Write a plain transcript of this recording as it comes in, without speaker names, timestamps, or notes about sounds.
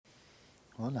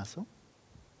Hola, so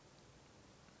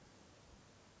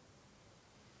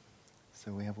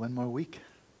we have one more week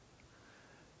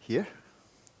here,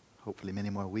 hopefully many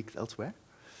more weeks elsewhere.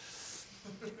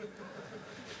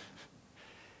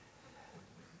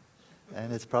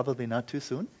 And it's probably not too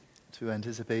soon to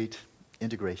anticipate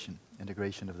integration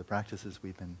of the practices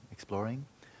we've been exploring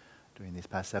during these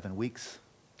past 7 weeks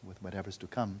with whatever's to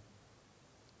come.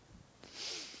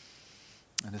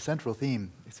 And the central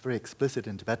theme, it's very explicit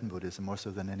in Tibetan Buddhism, more so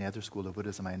than any other school of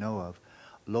Buddhism I know of,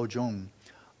 Lojong,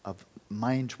 of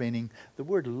mind training. The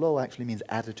word lo actually means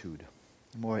attitude.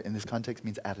 More in this context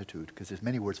means attitude, because there's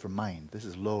many words for mind. This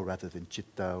is lo rather than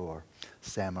chitta or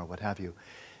sam or what have you.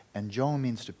 And jong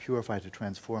means to purify, to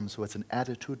transform, so it's an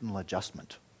attitudinal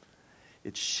adjustment.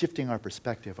 It's shifting our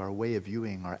perspective, our way of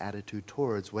viewing, our attitude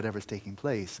towards whatever's taking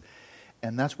place.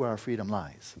 And that's where our freedom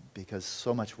lies, because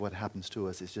so much of what happens to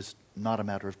us is just not a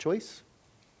matter of choice.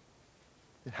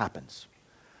 It happens.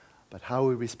 But how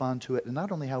we respond to it, and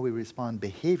not only how we respond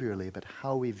behaviorally, but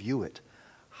how we view it,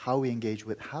 how we engage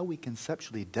with it, how we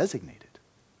conceptually designate it.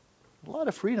 A lot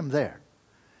of freedom there.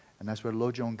 And that's where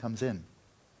Lojong comes in.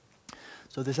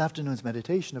 So this afternoon's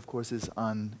meditation, of course, is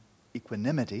on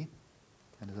equanimity.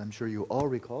 And as I'm sure you all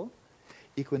recall,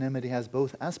 equanimity has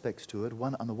both aspects to it.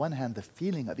 One, on the one hand, the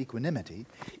feeling of equanimity,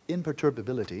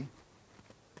 imperturbability,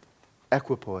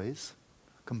 equipoise.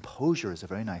 Composure is a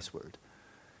very nice word.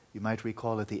 You might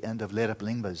recall at the end of Lerap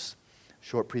Lingpa's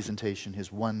short presentation,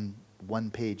 his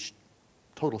one-page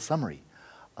total summary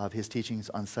of his teachings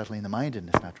on settling the mind in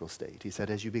this natural state. He said,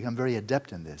 as you become very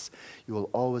adept in this, you will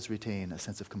always retain a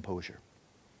sense of composure.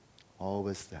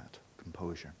 Always that,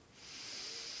 composure.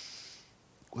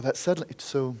 Well,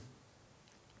 so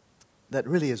that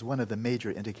really is one of the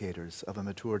major indicators of a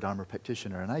mature Dharma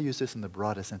practitioner. And I use this in the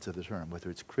broadest sense of the term, whether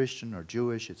it's Christian or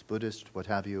Jewish, it's Buddhist, what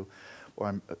have you.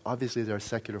 Or obviously there are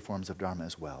secular forms of Dharma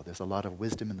as well. There's a lot of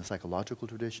wisdom in the psychological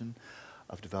tradition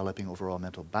of developing overall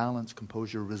mental balance,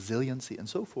 composure, resiliency, and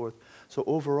so forth. So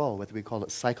overall, whether we call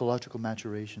it psychological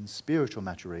maturation, spiritual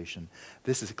maturation,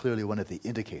 this is clearly one of the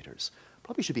indicators.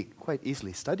 Probably should be quite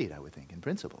easily studied, I would think, in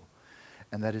principle.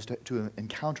 And that is to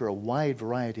encounter a wide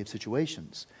variety of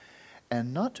situations.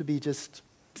 And not to be just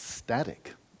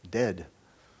static, dead,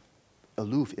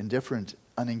 aloof, indifferent,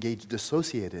 unengaged,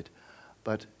 dissociated,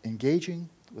 but engaging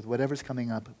with whatever's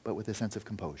coming up, but with a sense of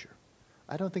composure.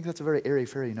 I don't think that's a very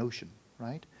airy-fairy notion,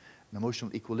 right? An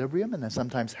emotional equilibrium, and then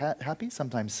sometimes happy,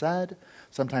 sometimes sad,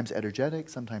 sometimes energetic,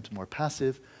 sometimes more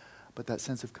passive, but that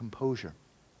sense of composure.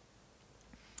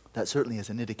 That certainly is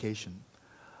an indication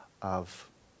of,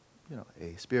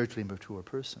 a spiritually mature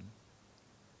person.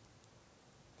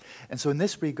 And so in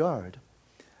this regard,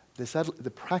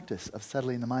 the practice of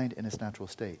settling the mind in its natural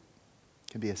state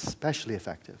can be especially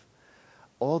effective.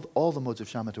 All the modes of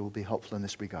shamatha will be helpful in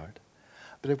this regard.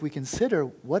 But if we consider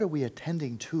what are we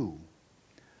attending to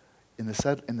in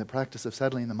the practice of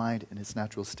settling the mind in its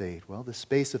natural state, well, the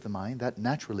space of the mind, that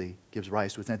naturally gives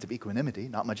rise to a sense of equanimity,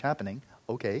 not much happening,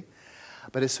 okay.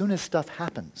 But as soon as stuff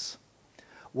happens,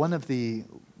 one of the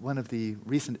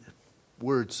recent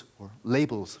words or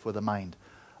labels for the mind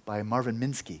by Marvin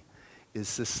Minsky is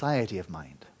society of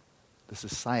mind. The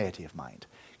society of mind.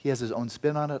 He has his own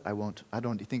spin on it. I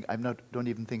don't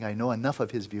even think I know enough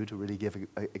of his view to really give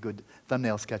a good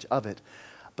thumbnail sketch of it.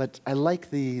 But I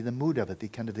like the mood of it, the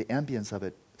kind of the ambience of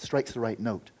it strikes the right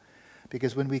note.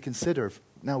 Because when we consider,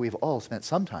 now we've all spent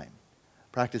some time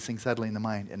practicing settling the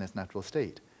mind in its natural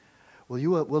state. Well,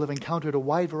 you will have encountered a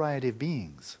wide variety of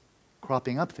beings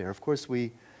cropping up there. Of course,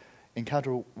 we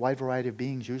encounter a wide variety of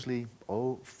beings usually,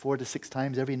 4 to 6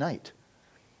 times every night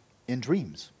in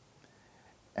dreams.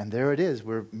 And there it is,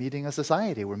 we're meeting a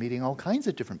society, we're meeting all kinds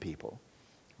of different people,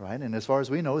 right? And as far as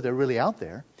we know, they're really out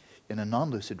there in a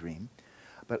non-lucid dream.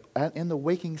 But in the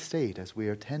waking state, as we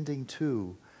are tending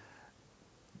to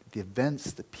the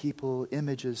events, the people,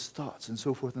 images, thoughts, and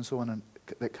so forth and so on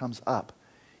that comes up,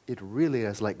 it really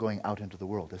is like going out into the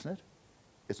world, isn't it?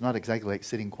 It's not exactly like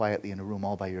sitting quietly in a room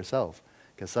all by yourself,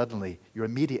 because suddenly your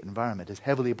immediate environment is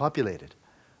heavily populated,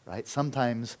 right?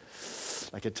 Sometimes,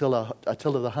 like Attila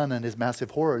the Hun and his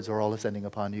massive hordes are all ascending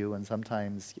upon you, and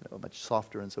sometimes, much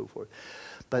softer and so forth.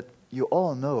 But you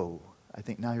all know, I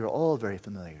think now you're all very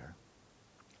familiar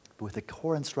with the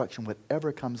core instruction,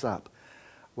 whatever comes up,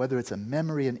 whether it's a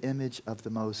memory, an image of the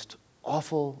most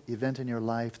awful event in your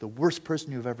life, the worst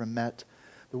person you've ever met,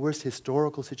 the worst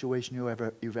historical situation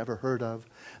you've ever heard of,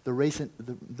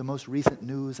 the most recent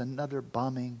news, another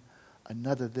bombing,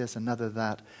 another this, another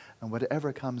that, and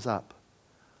whatever comes up,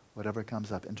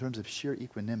 in terms of sheer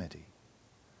equanimity,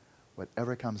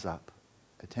 whatever comes up,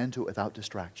 attend to it without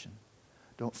distraction.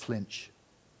 Don't flinch.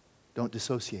 Don't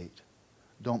dissociate.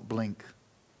 Don't blink.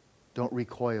 Don't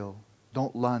recoil.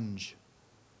 Don't lunge.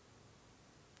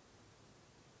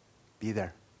 Be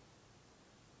there.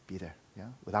 Be there, yeah?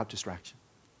 Without distraction.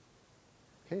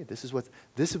 Okay, this is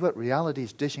what reality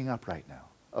is dishing up right now.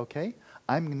 Okay?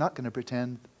 I'm not going to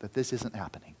pretend that this isn't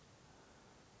happening.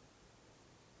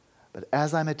 But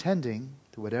as I'm attending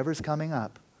to whatever's coming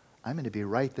up, I'm going to be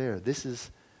right there. This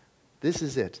is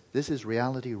it. This is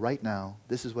reality right now.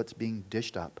 This is what's being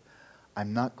dished up.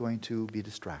 I'm not going to be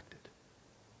distracted.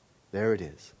 There it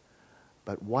is.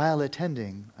 But while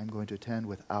attending, I'm going to attend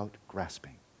without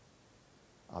grasping.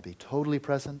 I'll be totally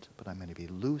present, but I'm going to be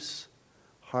loose,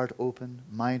 heart open,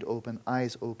 mind open,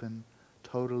 eyes open,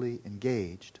 totally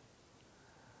engaged,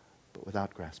 but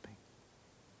without grasping.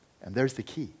 And there's the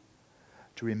key.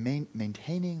 To remain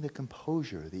maintaining the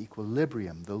composure, the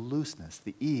equilibrium, the looseness,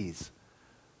 the ease,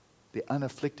 the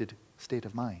unafflicted state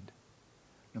of mind,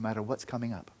 no matter what's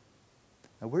coming up.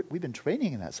 Now we've been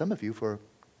training in that, some of you for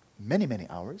many, many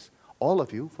hours, all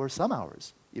of you for some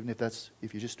hours, even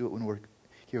if you just do it when we're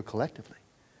here collectively.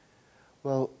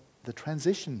 Well, the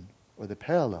transition or the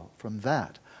parallel from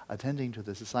that, attending to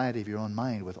the society of your own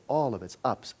mind with all of its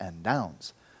ups and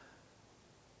downs,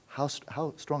 how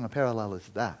strong a parallel is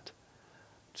that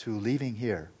to leaving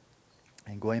here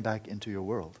and going back into your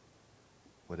world,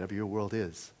 whatever your world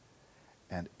is,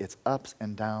 and its ups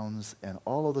and downs, and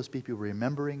all of those people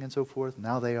remembering and so forth,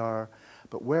 now they are,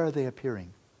 but where are they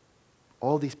appearing?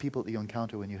 All these people that you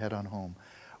encounter when you head on home,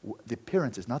 the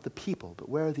appearances, not the people, but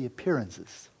where are the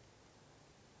appearances?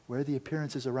 Where are the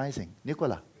appearances arising?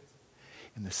 Nicola,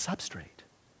 in the substrate.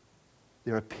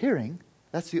 They're appearing.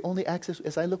 That's the only access.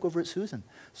 As I look over at Susan,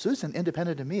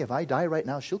 independent of me, if I die right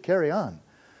now, she'll carry on.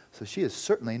 So she is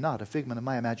certainly not a figment of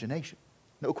my imagination.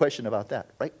 No question about that.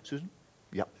 Right, Susan?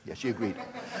 Yeah, she agreed.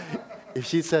 If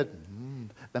she said,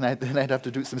 then I'd have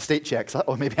to do some state checks.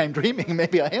 Oh, maybe I'm dreaming.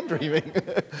 Maybe I am dreaming.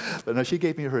 But no, she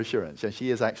gave me her assurance, and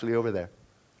she is actually over there.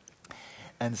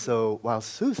 And so while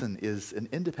Susan is an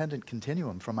independent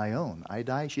continuum from my own, I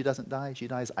die, she doesn't die, she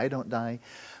dies, I don't die.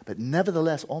 But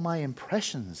nevertheless, all my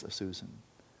impressions of Susan,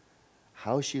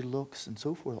 how she looks and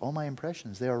so forth, all my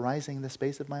impressions, they are arising in the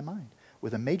space of my mind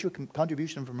with a major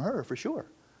contribution from her, for sure.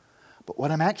 But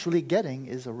what I'm actually getting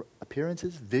is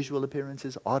appearances, visual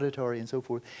appearances, auditory and so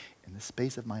forth, in the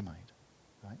space of my mind,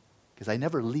 right? Because I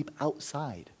never leap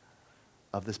outside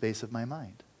of the space of my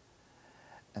mind.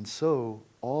 And so,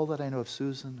 all that I know of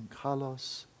Susan and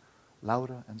Carlos,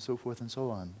 Laura, and so forth and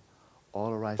so on, all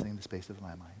arising in the space of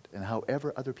my mind. And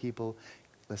however other people,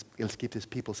 let's keep this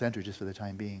people-centered just for the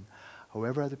time being,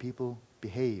 however other people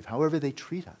behave, however they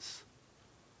treat us,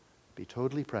 be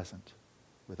totally present,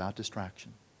 without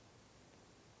distraction,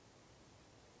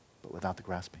 but without the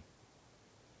grasping.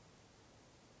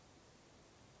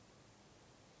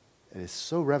 It is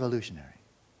so revolutionary.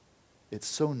 It's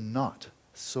so not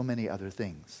so many other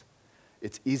things.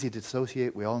 It's easy to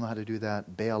dissociate. We all know how to do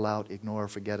that. Bail out, ignore,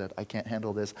 forget it. I can't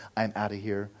handle this. I'm out of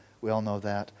here. We all know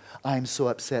that. I'm so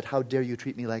upset. How dare you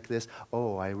treat me like this?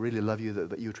 Oh, I really love you,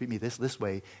 but you treat me this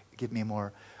way. Give me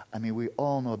more. I mean, we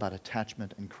all know about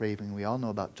attachment and craving. We all know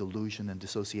about delusion and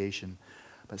dissociation.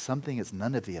 But something is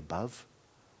none of the above,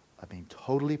 of being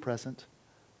totally present,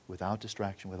 without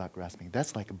distraction, without grasping.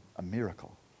 That's like a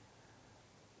miracle.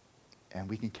 And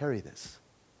we can carry this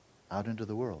out into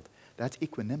the world. That's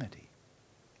equanimity.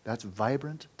 That's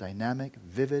vibrant, dynamic,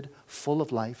 vivid, full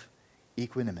of life,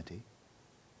 equanimity.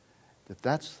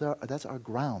 That's our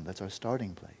ground, that's our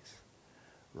starting place,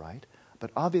 right?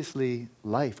 But obviously,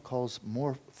 life calls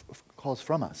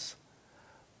from us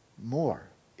more.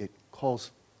 It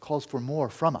calls for more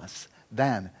from us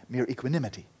than mere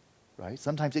equanimity, right?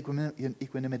 Sometimes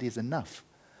equanimity is enough.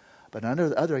 But on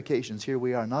other occasions, here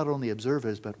we are not only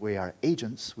observers, but we are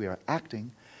agents, we are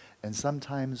acting. And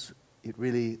sometimes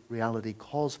reality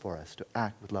calls for us to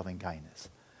act with loving kindness,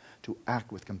 to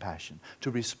act with compassion, to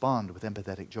respond with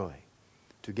empathetic joy,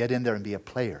 to get in there and be a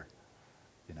player,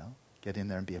 get in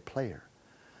there and be a player.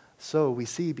 So we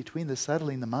see between the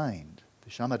settling the mind,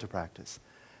 the shamatha practice,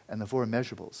 and the four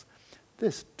immeasurables,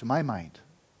 this, to my mind,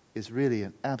 is really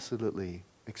an absolutely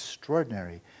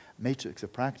extraordinary matrix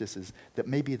of practices that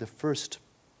may be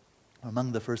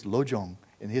among the first lojong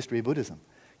in the history of Buddhism.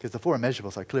 Because the four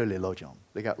immeasurables are clearly lojong.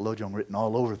 They got lojong written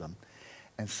all over them.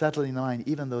 And settling the mind,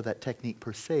 even though that technique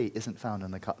per se isn't found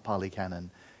in the Pali Canon,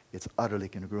 it's utterly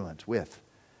congruent with,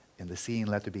 in the seen,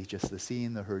 let there be just the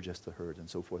seen, the heard, just the heard, and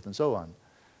so forth and so on.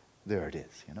 There it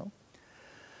is,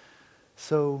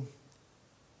 So,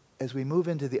 as we move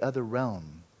into the other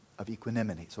realm of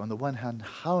equanimity, so on the one hand,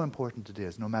 how important it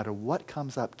is, no matter what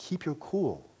comes up, keep your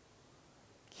cool.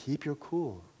 Keep your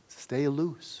cool. Stay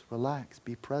loose, relax,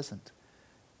 be present.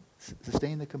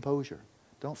 Sustain the composure.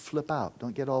 Don't flip out.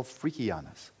 Don't get all freaky on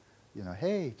us.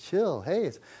 Hey, chill.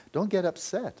 Hey, don't get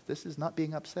upset. This is not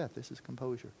being upset. This is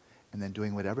composure. And then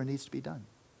doing whatever needs to be done.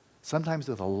 Sometimes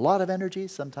with a lot of energy,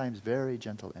 sometimes very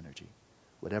gentle energy.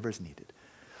 Whatever's needed.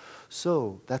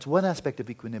 So that's one aspect of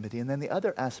equanimity. And then the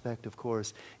other aspect, of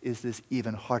course, is this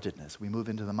even-heartedness. We move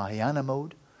into the Mahayana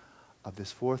mode of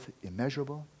this fourth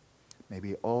immeasurable. May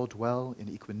we all dwell in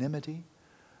equanimity,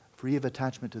 free of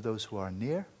attachment to those who are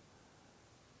near,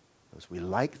 those we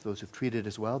like, those who've treated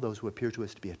us well, those who appear to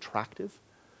us to be attractive,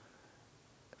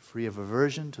 free of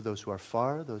aversion to those who are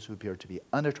far, those who appear to be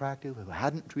unattractive, who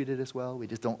hadn't treated us well, we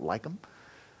just don't like them.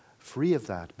 Free of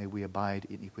that, may we abide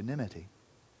in equanimity.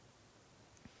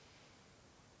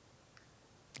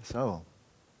 So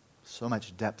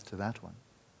much depth to that one.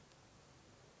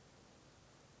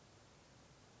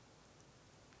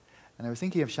 And I was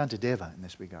thinking of Shantideva in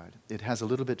this regard. It has a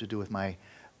little bit to do with my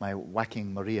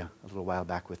whacking Maria a little while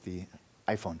back with the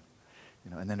iPhone.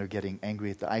 And then her getting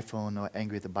angry at the iPhone, or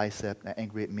angry at the bicep,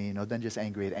 angry at me, then just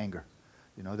angry at anger.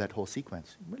 That whole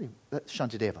sequence. Really, that's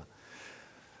Shantideva.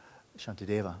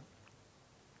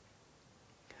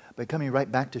 But coming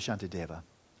right back to Shantideva,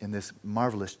 in this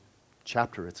marvelous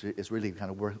chapter, it's really kind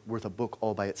of worth a book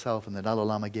all by itself, and the Dalai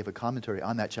Lama gave a commentary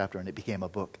on that chapter, and it became a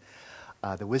book.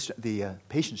 The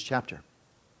patience chapter.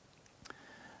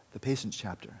 The patience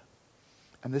chapter.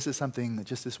 And this is something,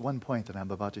 just this one point that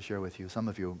I'm about to share with you. Some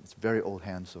of you, it's very old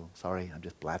hand, so sorry, I'm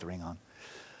just blathering on.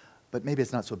 But maybe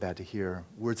it's not so bad to hear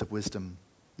words of wisdom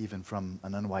even from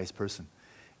an unwise person.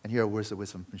 And here are words of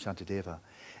wisdom from Shantideva.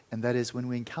 And that is, when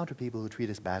we encounter people who treat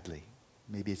us badly,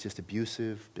 maybe it's just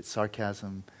abusive, bit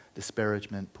sarcasm,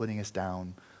 disparagement, putting us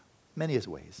down, many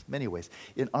ways.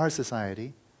 In our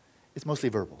society, it's mostly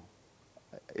verbal.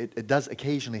 It does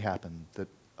occasionally happen that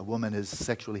a woman is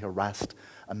sexually harassed,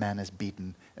 a man is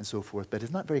beaten, and so forth, but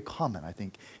it's not very common, I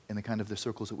think, in the kind of the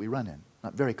circles that we run in.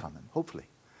 Not very common, hopefully.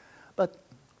 But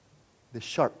the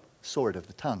sharp sword of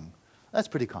the tongue, that's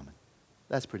pretty common.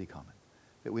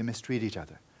 That we mistreat each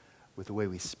other with the way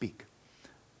we speak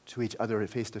to each other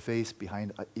face-to-face,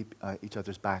 behind each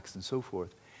other's backs, and so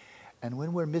forth. And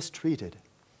when we're mistreated,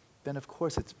 then of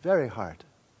course it's very hard,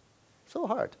 so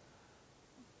hard,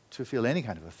 to feel any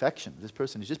kind of affection. This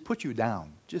person has just put you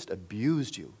down, just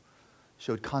abused you,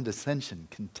 showed condescension,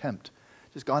 contempt,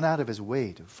 just gone out of his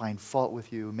way to find fault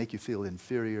with you, make you feel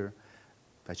inferior.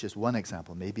 That's just one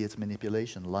example. Maybe it's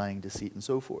manipulation, lying, deceit, and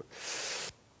so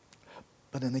forth.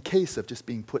 But in the case of just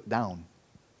being put down,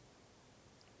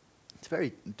 it's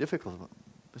very difficult.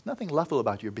 There's nothing lovable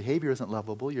about you. Your behavior isn't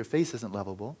lovable. Your face isn't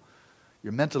lovable.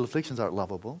 Your mental afflictions aren't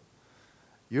lovable.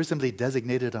 You're simply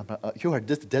designated. You are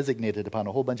just designated upon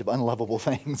a whole bunch of unlovable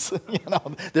things.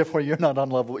 Therefore, you're not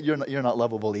unlovable. You're not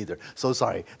lovable either. So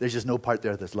sorry. There's just no part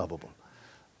there that's lovable.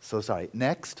 So sorry.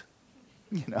 Next,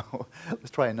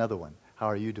 let's try another one. How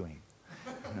are you doing?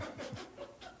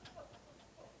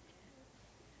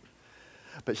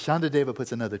 But Shantideva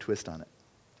puts another twist on it.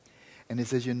 And he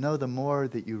says, the more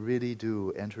that you really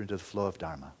do enter into the flow of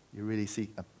Dharma, you really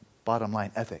seek a bottom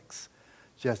line ethics,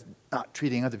 just not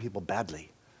treating other people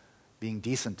badly, being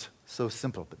decent, so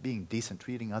simple, but being decent,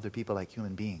 treating other people like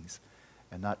human beings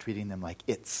and not treating them like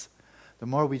it's. The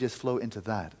more we just flow into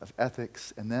that of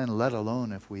ethics, and then let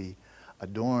alone if we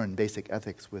adorn basic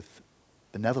ethics with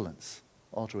benevolence,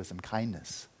 altruism,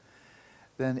 kindness,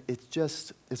 then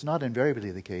it's not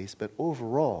invariably the case, but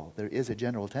overall there is a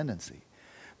general tendency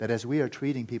that as we are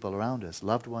treating people around us,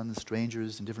 loved ones,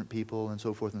 strangers, and different people, and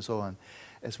so forth and so on,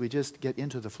 as we just get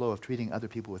into the flow of treating other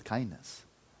people with kindness,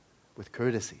 with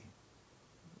courtesy,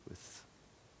 with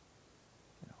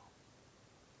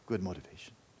good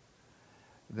motivation,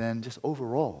 then just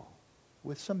overall,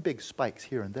 with some big spikes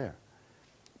here and there,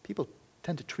 people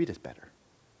tend to treat us better.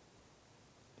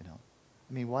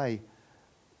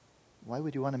 Why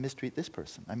would you want to mistreat this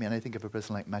person? I think of a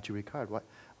person like Mathieu Ricard.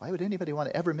 Why would anybody want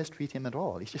to ever mistreat him at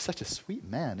all? He's just such a sweet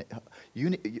man,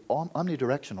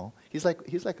 omnidirectional. He's like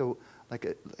a got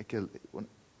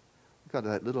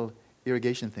that little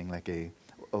irrigation thing, like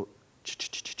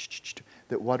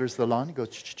that waters the lawn. It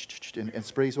goes and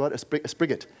sprays water. A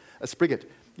spigot.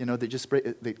 They just spray.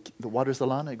 That waters the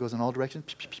lawn. And it goes in all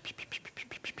directions.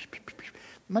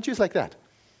 Mathieu's like that.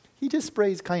 He just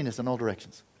sprays kindness in all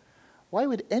directions. Why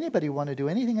would anybody want to do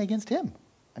anything against him?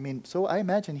 So I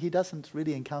imagine he doesn't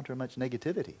really encounter much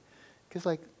negativity. Because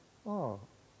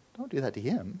don't do that to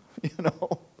him,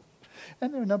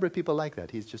 And there are a number of people like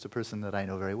that. He's just a person that I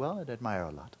know very well and admire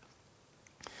a lot.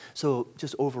 So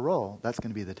just overall, that's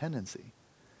going to be the tendency.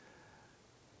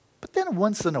 But then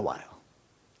once in a while,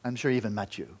 I'm sure even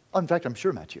Mathieu, in fact, I'm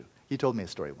sure Mathieu, he told me a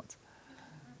story once.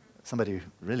 somebody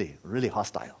really, really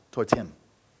hostile towards him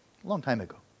a long time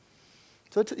ago.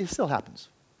 So it still happens,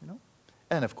 you know.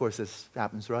 And of course, this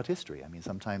happens throughout history. I mean,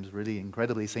 sometimes really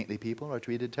incredibly saintly people are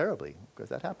treated terribly. Of course,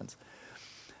 that happens.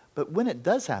 But when it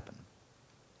does happen,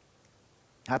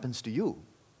 happens to you,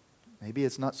 maybe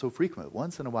it's not so frequent,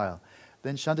 once in a while,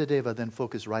 then Shantideva then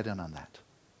focused right in on that.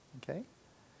 Okay?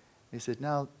 He said,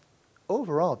 now,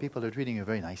 overall, people are treating you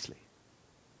very nicely,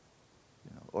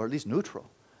 you know, or at least neutral.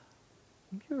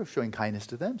 You're showing kindness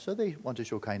to them, so they want to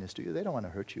show kindness to you. They don't want to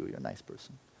hurt you. You're a nice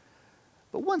person.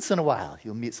 But once in a while,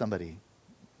 you'll meet somebody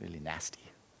really nasty,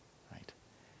 right?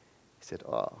 He said,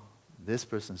 oh, this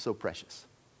person's so precious.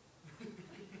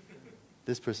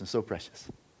 This person's so precious,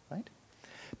 right?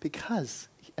 Because,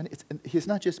 and he's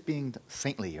not just being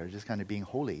saintly or just kind of being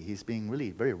holy. He's being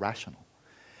really very rational.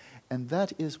 And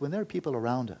that is when there are people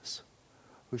around us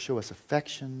who show us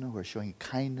affection, who are showing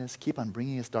kindness, keep on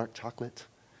bringing us dark chocolate,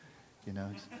 you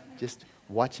know, just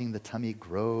watching the tummy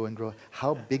grow and grow.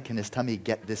 How big can his tummy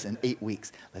get this in 8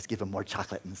 weeks? Let's give him more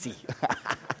chocolate and see.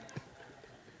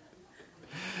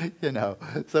 You know,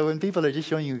 so when people are just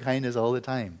showing you kindness all the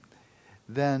time,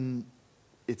 then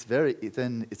it's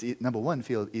number one,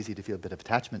 feel easy to feel a bit of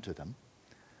attachment to them,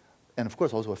 and of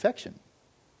course also affection.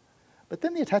 But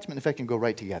then the attachment and affection go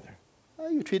right together. Oh,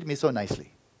 you treated me so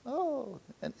nicely. Oh,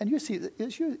 and you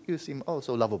seem oh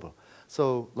so lovable.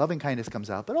 So loving kindness comes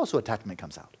out, but also attachment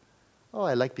comes out. Oh,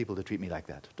 I like people to treat me like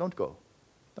that. Don't go,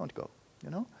 you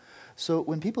know? So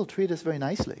when people treat us very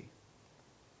nicely,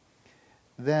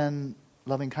 then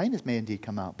loving kindness may indeed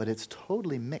come out, but it's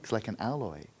totally mixed like an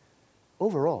alloy,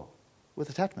 overall, with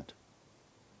attachment.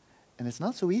 And it's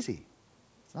not so easy.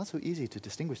 It's not so easy to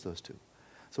distinguish those two.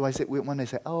 So when I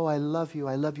say, oh, I love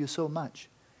you so much.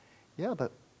 Yeah,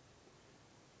 but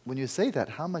when you say that,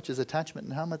 how much is attachment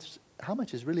and how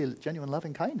much is really genuine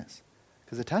loving kindness?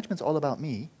 Because attachment's all about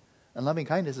me, and loving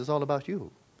kindness is all about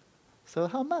you. So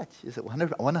how much? Is it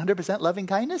 100% loving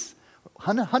kindness?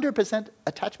 100%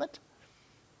 attachment?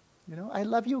 You know, I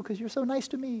love you because you're so nice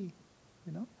to me.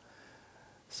 You know?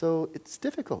 So it's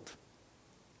difficult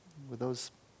with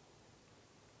those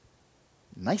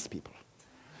nice people.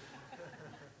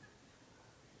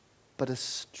 But a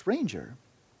stranger,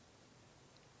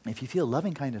 if you feel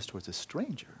loving kindness towards a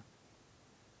stranger,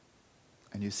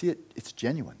 and you see it's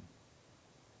genuine,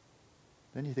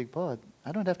 then you think, boy,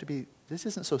 I don't have to be, this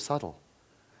isn't so subtle.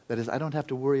 That is, I don't have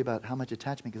to worry about how much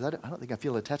attachment, because I don't think I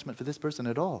feel attachment for this person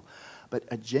at all. But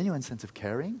a genuine sense of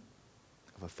caring,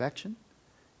 of affection,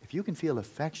 if you can feel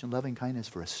affection, loving kindness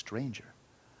for a stranger,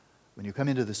 when you come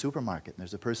into the supermarket and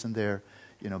there's a person there,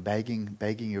 you know, bagging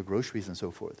your groceries and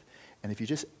so forth, and if you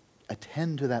just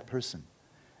attend to that person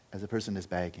as the person is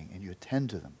bagging, and you attend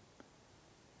to them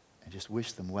and just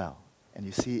wish them well, and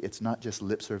you see it's not just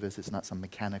lip service, it's not some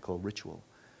mechanical ritual.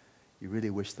 You really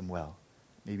wish them well.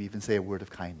 Maybe even say a word of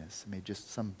kindness, maybe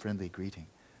just some friendly greeting.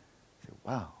 Say,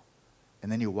 wow.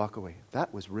 And then you walk away.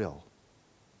 That was real.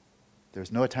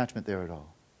 There's no attachment there at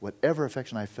all. Whatever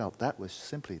affection I felt, that was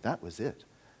it.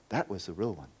 That was the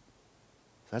real one.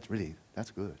 So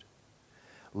that's good.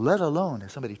 Let alone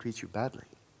if somebody treats you badly.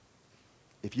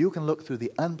 If you can look through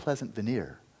the unpleasant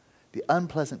veneer, the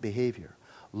unpleasant behavior,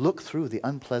 look through the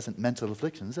unpleasant mental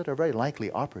afflictions that are very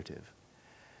likely operative,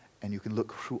 and you can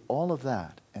look through all of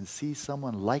that and see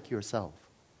someone like yourself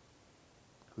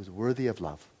who's worthy of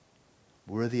love,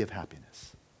 worthy of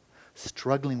happiness,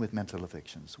 struggling with mental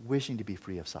afflictions, wishing to be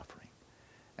free of suffering,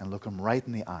 and look them right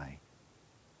in the eye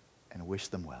and wish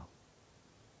them well.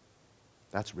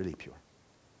 That's really pure.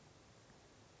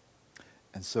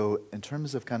 And so in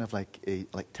terms of kind of like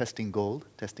testing gold,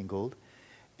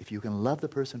 if you can love the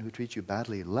person who treats you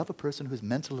badly, love a person whose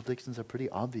mental afflictions are pretty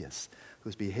obvious,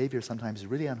 whose behavior sometimes is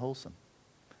really unwholesome.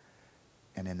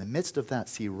 And in the midst of that,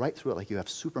 see right through it like you have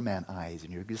Superman eyes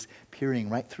and you're just peering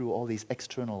right through all these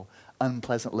external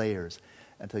unpleasant layers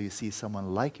until you see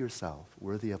someone like yourself,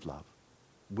 worthy of love,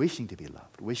 wishing to be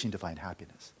loved, wishing to find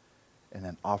happiness, and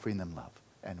then offering them love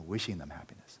and wishing them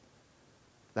happiness.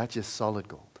 That's just solid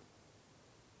gold.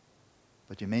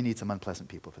 But you may need some unpleasant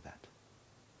people for that.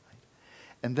 Right?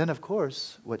 And then, of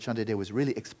course, what Shantideva was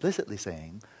really explicitly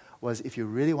saying was if you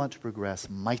really want to progress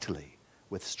mightily,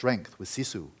 with strength, with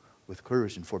sisu, with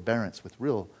courage and forbearance, with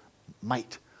real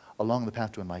might along the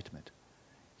path to enlightenment,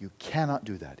 you cannot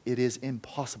do that. It is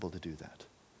impossible to do that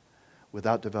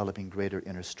without developing greater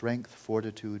inner strength,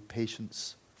 fortitude,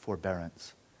 patience,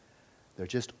 forbearance. There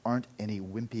just aren't any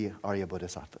wimpy Arya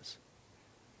Bodhisattvas.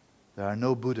 There are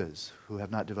no Buddhas who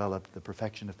have not developed the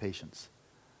perfection of patience.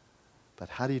 But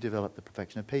how do you develop the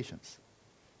perfection of patience?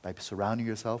 By surrounding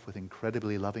yourself with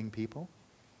incredibly loving people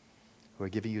who are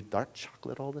giving you dark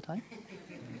chocolate all the time?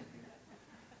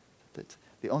 That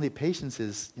the only patience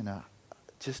is,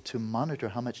 just to monitor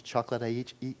how much chocolate I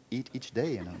eat each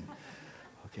day.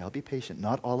 Okay, I'll be patient.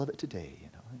 Not all of it today.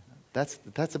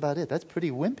 That's about it. That's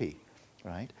pretty wimpy,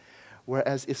 right?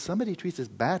 Whereas if somebody treats us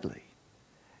badly,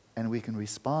 and we can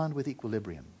respond with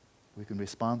equilibrium, we can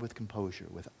respond with composure,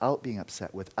 without being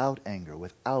upset, without anger,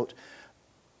 without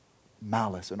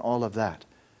malice, and all of that.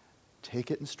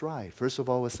 Take it in stride. First of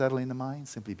all, with settling the mind,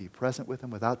 simply be present with them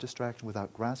without distraction,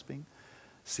 without grasping.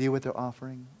 See what they're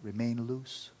offering. Remain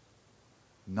loose.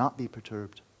 Not be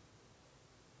perturbed.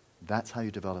 That's how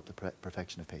you develop the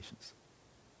perfection of patience.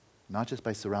 Not just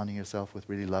by surrounding yourself with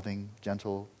really loving,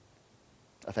 gentle,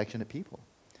 affectionate people.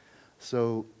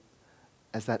 So,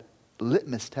 as that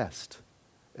litmus test,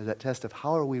 as that test of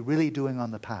how are we really doing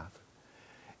on the path,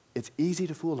 it's easy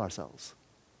to fool ourselves.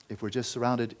 If we're just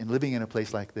surrounded and living in a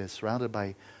place like this, surrounded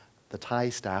by the Thai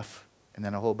staff and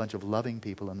then a whole bunch of loving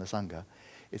people in the Sangha,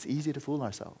 it's easy to fool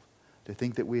ourselves, to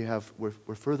think that we're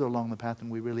further along the path than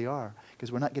we really are,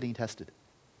 because we're not getting tested.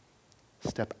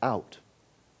 Step out,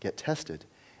 get tested,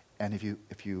 and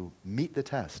if you meet the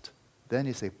test, then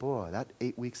you say, boy, that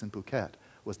 8 weeks in Phuket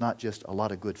was not just a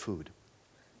lot of good food.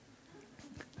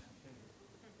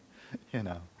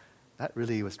 That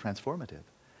really was transformative.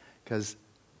 Because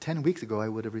 10 weeks ago I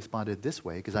would have responded this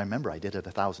way, because I remember I did it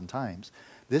 1,000 times.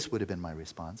 This would have been my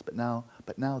response, but now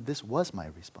this was my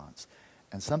response.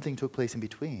 And something took place in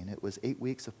between. It was 8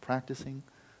 weeks of practicing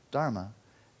Dharma,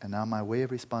 and now my way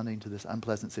of responding to this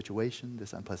unpleasant situation,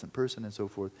 this unpleasant person, and so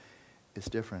forth, is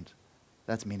different.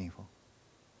 That's meaningful.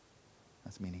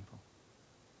 That's meaningful.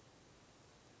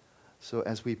 So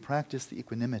as we practice the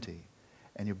equanimity,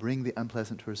 and you bring the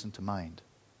unpleasant person to mind,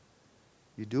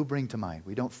 you do bring to mind,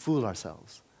 we don't fool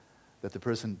ourselves, that the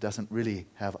person doesn't really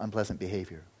have unpleasant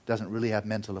behavior, doesn't really have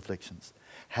mental afflictions,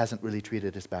 hasn't really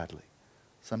treated us badly.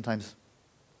 Sometimes,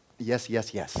 yes.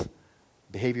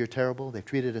 Behavior terrible, they've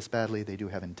treated us badly, they do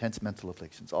have intense mental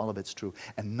afflictions. All of it's true.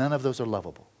 And none of those are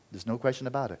lovable. There's no question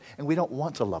about it. And we don't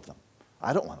want to love them.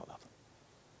 I don't want to love them.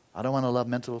 I don't want to love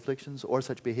mental afflictions or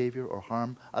such behavior or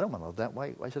harm. I don't want to love that.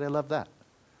 Why should I love that?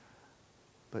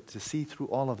 But to see through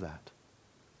all of that,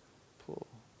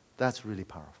 that's really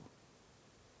powerful.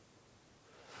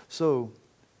 So,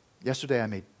 yesterday I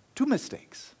made 2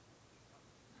 mistakes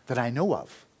that I know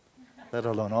of, let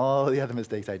alone all the other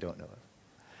mistakes I don't know of.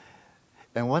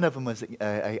 And one of them was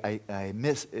I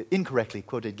incorrectly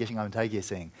quoted Geshe Ngam Taige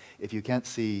saying, if you can't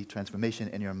see transformation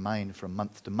in your mind from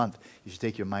month to month, you should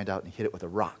take your mind out and hit it with a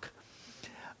rock.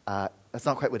 That's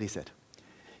not quite what he said.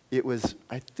 It was,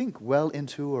 I think, well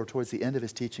into or towards the end of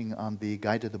his teaching on the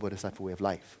Guide to the Bodhisattva Way of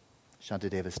Life,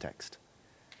 Shantideva's text.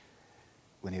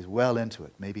 When he's well into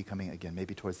it, maybe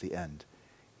towards the end,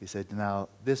 he said, now,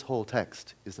 this whole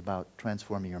text is about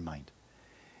transforming your mind.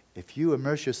 If you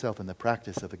immerse yourself in the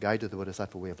practice of the Guide to the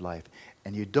Bodhisattva Way of Life,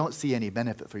 and you don't see any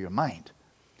benefit for your mind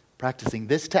practicing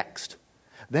this text,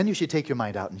 then you should take your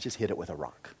mind out and just hit it with a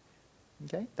rock.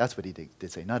 Okay? That's what he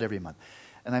did say, not every month.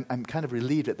 And I'm kind of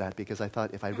relieved at that, because I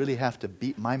thought if I really have to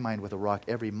beat my mind with a rock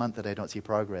every month that I don't see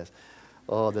progress,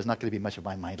 there's not going to be much of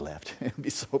my mind left.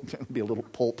 It'll be a little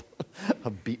pulp,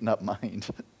 a beaten up mind.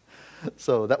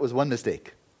 So that was one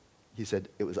mistake. He said,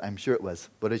 I'm sure it was,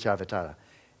 bodhicharvatara.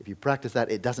 If you practice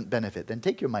that, it doesn't benefit, then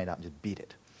take your mind out and just beat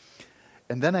it.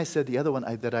 And then I said the other one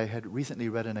that I had recently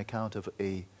read an account of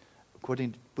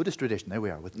according to Buddhist tradition, there we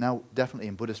are, with now definitely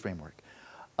in Buddhist framework,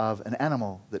 of an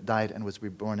animal that died and was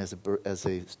reborn as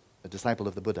a disciple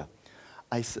of the Buddha.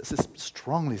 I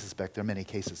strongly suspect there are many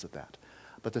cases of that.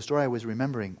 But the story I was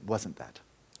remembering wasn't that.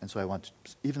 And so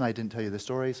even though I didn't tell you the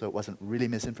story, so it wasn't really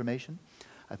misinformation,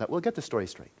 I thought, we'll get the story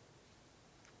straight.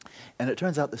 And it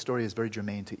turns out the story is very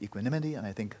germane to equanimity, and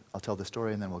I think I'll tell the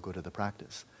story and then we'll go to the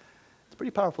practice. It's a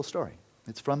pretty powerful story.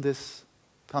 It's from this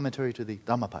commentary to the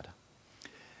Dhammapada.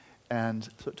 And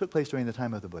so it took place during the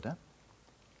time of the Buddha.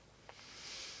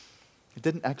 It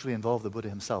didn't actually involve the Buddha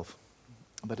himself,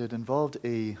 but it involved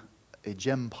a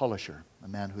gem polisher, a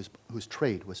man whose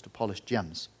trade was to polish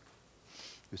gems.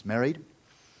 He was married.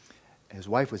 His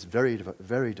wife was very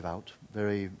devout,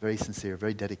 very, very sincere,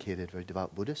 very dedicated, very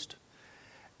devout Buddhist.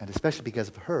 And especially because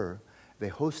of her, they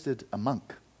hosted a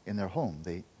monk in their home.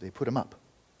 They put him up.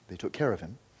 They took care of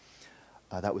him.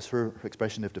 That was her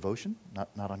expression of devotion, not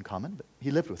uncommon, but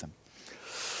he lived with him.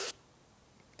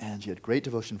 And she had great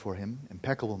devotion for him,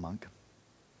 impeccable monk.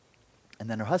 And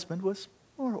then her husband was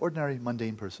an ordinary,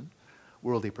 mundane person,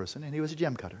 worldly person, and he was a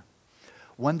gem cutter.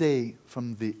 One day,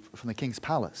 from the king's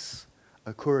palace,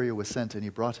 a courier was sent, and he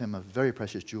brought him a very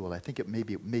precious jewel. I think it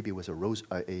maybe was a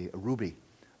ruby,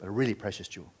 but a really precious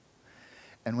jewel.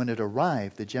 And when it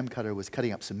arrived, the gem cutter was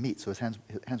cutting up some meat, so his hands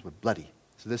were bloody,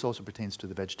 So this also pertains to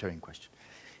the vegetarian question.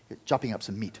 Chopping up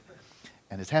some meat.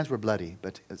 And his hands were bloody,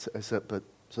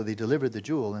 so they delivered the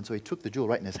jewel, and so he took the jewel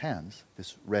right in his hands,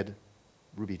 this red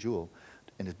ruby jewel,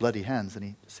 in his bloody hands, and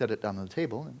he set it down on the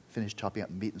table and finished chopping up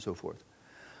meat and so forth.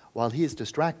 While he is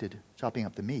distracted chopping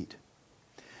up the meat,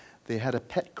 they had a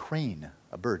pet crane,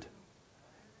 a bird,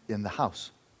 in the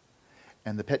house.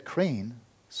 And the pet crane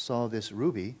saw this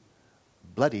ruby,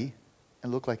 bloody,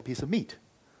 and looked like a piece of meat.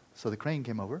 So the crane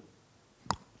came over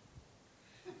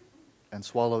and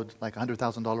swallowed like a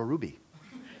 $100,000 ruby.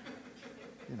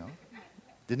 You know,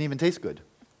 didn't even taste good.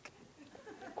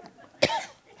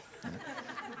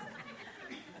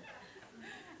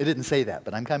 It didn't say that,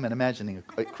 but I'm kind of imagining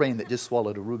a crane that just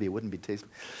swallowed a ruby. It wouldn't be tasty.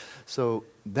 So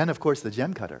then, of course, the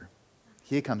gem cutter,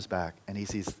 he comes back and he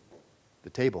sees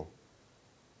the table.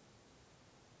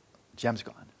 Gem's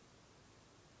gone.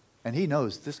 And he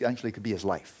knows this actually could be his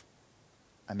life.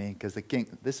 I mean, because the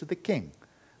king, this is the king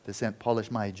that sent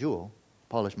polish my jewel,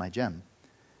 polish my gem,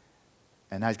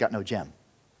 and now he's got no gem.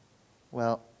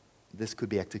 Well, this could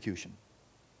be execution.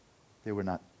 They were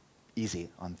not easy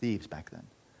on thieves back then.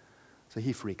 So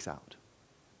he freaks out.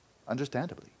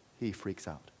 Understandably, he freaks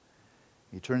out.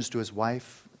 He turns to his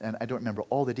wife, and I don't remember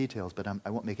all the details, but I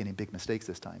won't make any big mistakes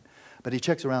this time. But he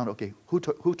checks around, okay, who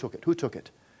took it? Who took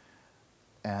it?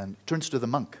 And turns to the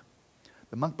monk.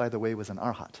 The monk, by the way, was an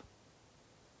arhat.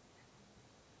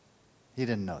 He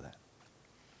didn't know that.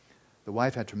 The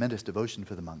wife had tremendous devotion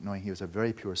for the monk, knowing he was a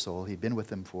very pure soul. He'd been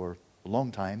with him for a long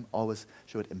time, always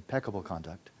showed impeccable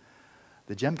conduct.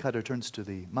 The gem cutter turns to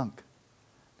the monk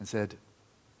and said,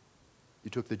 "You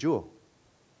took the jewel."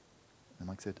 The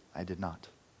monk said, "I did not."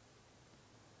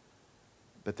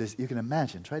 But this, you can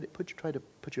imagine, try to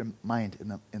put your mind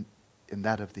in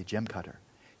that of the gem cutter.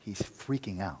 He's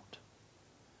freaking out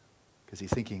because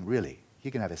he's thinking, really, he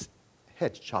can have his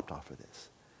head chopped off for this.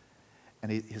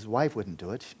 And his wife wouldn't do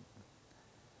it.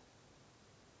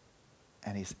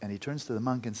 And he turns to the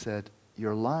monk and said,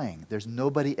 "You're lying. There's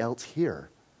nobody else here.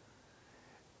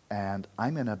 And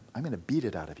I'm gonna beat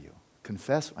it out of you.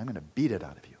 Confess, I'm gonna beat it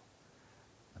out of you."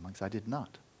 The monk said, "I did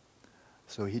not."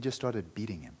 So he just started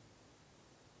beating him.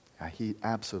 He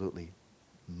absolutely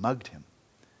mugged him.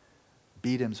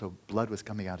 Beat him so blood was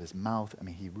coming out his mouth. I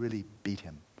mean, he really beat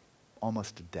him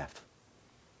almost to death.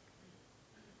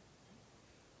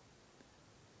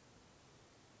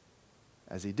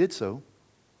 As he did so,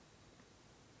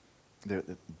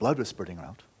 the blood was spurting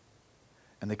out,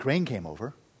 and the crane came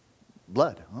over.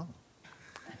 Blood. Oh.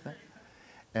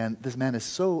 And this man is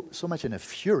so much in a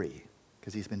fury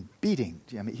because he's been beating.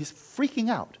 I mean, he's freaking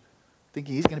out,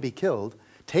 thinking he's going to be killed,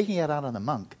 taking it out on the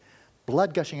monk,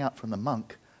 blood gushing out from the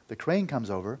monk. The crane comes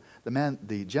over.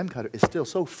 The gem cutter, is still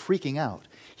so freaking out.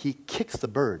 He kicks the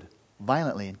bird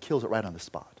violently and kills it right on the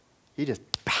spot. He just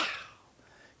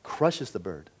crushes the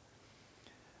bird.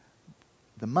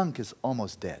 The monk is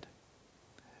almost dead.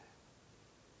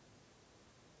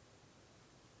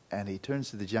 And he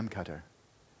turns to the gem cutter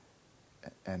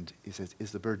and he says,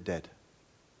 "Is the bird dead?"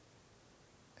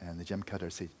 And the gem cutter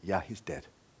said, "Yeah, he's dead."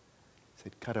 He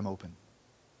said, "Cut him open."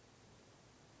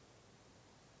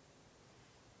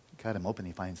 He cut him open,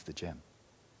 he finds the gem.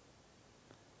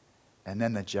 And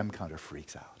then the gem cutter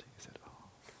freaks out. He said, "Oh."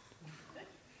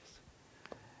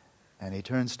 And he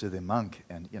turns to the monk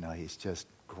and, he's just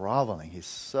groveling. He's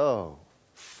so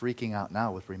freaking out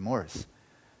now with remorse.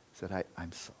 He said,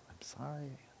 I'm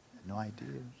sorry. No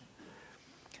idea.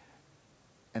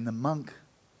 And the monk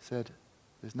said,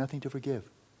 "There's nothing to forgive.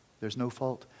 There's no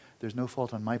fault. There's no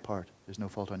fault on my part. There's no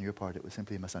fault on your part. It was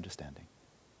simply a misunderstanding.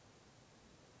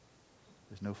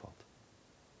 There's no fault."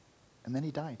 And then he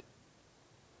died.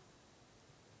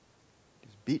 He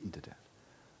was beaten to death,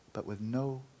 but with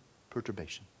no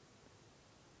perturbation.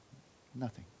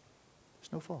 Nothing.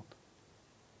 There's no fault.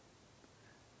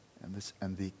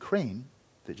 And the crane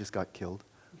that just got killed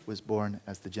was born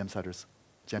as the gem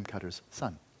cutter's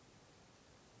son.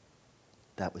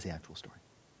 That was the actual story.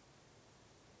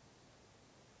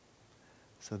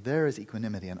 So there is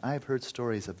equanimity, and I've heard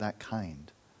stories of that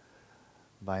kind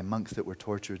by monks that were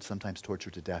tortured, sometimes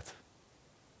tortured to death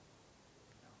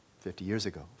 50 years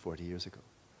ago, 40 years ago.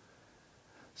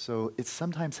 So it's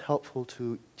sometimes helpful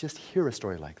to just hear a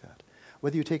story like that.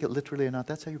 Whether you take it literally or not,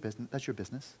 that's your business. That's your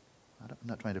business. I'm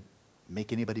not trying to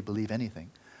make anybody believe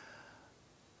anything.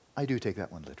 I do take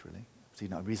that one literally. See,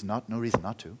 no reason not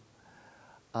to.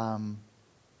 And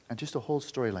just a whole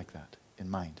story like that in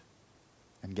mind.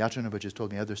 And Gyatso Rinpoche has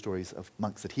told me other stories of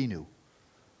monks that he knew.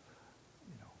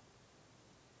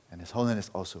 And His Holiness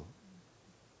also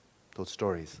told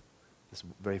stories. This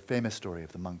very famous story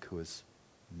of the monk who was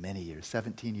many years,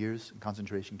 17 years in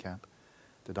concentration camp,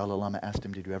 The Dalai Lama asked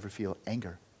him, did you ever feel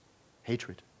anger,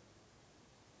 hatred?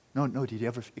 No, did you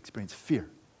ever experience fear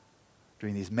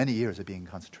during these many years of being in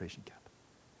concentration camp?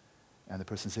 And the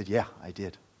person said, yeah, I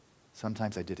did.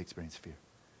 Sometimes I did experience fear.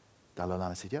 Dalai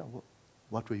Lama said, yeah, well,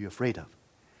 what were you afraid of?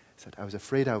 He said, I was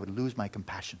afraid I would lose my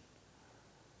compassion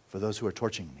for those who are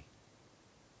torturing me.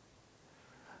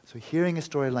 So hearing a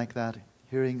story like that,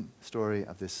 hearing the story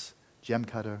of this gem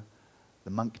cutter, the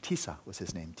monk Tissa was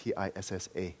his name,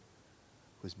 Tissa,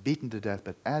 was beaten to death,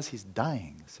 but as he's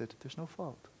dying, said, there's no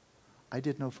fault. I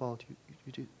did no fault.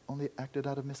 You only acted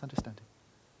out of misunderstanding.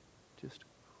 Just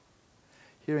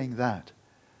hearing that.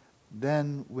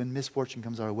 Then when misfortune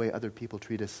comes our way, other people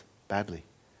treat us badly.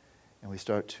 And we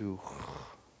start to,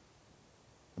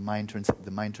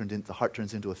 the heart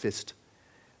turns into a fist.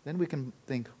 Then we can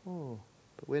think, oh,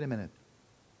 but wait a minute.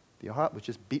 The heart was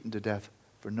just beaten to death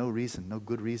for no reason, no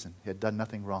good reason. He had done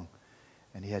nothing wrong.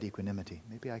 And he had equanimity.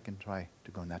 Maybe I can try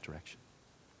to go in that direction.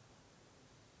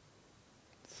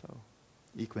 So,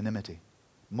 equanimity,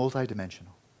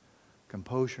 multidimensional.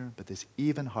 Composure, but this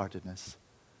even-heartedness,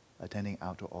 attending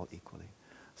out to all equally.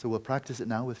 So we'll practice it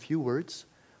now with few words.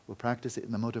 We'll practice it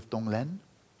in the mode of Donglen.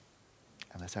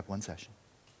 And let's have one session.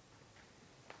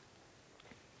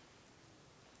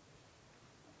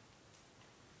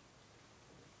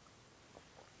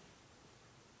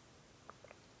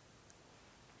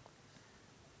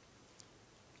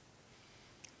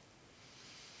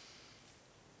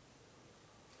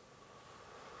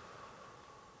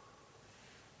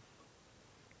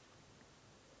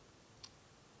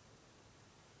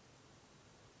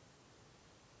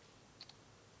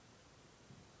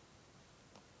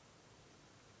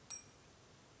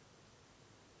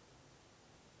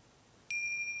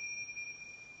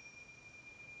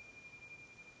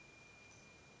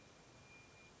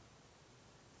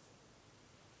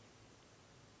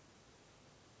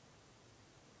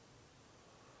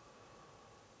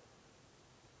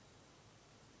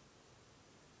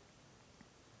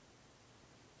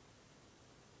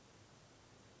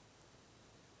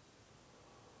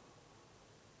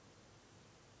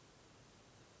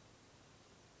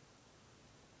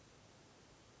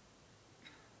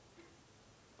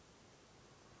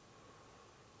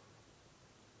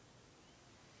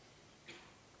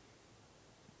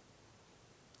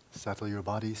 Settle your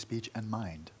body, speech, and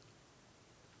mind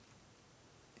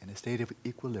in a state of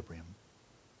equilibrium,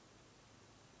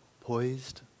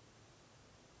 poised,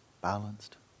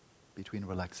 balanced between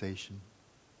relaxation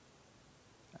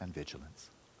and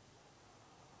vigilance.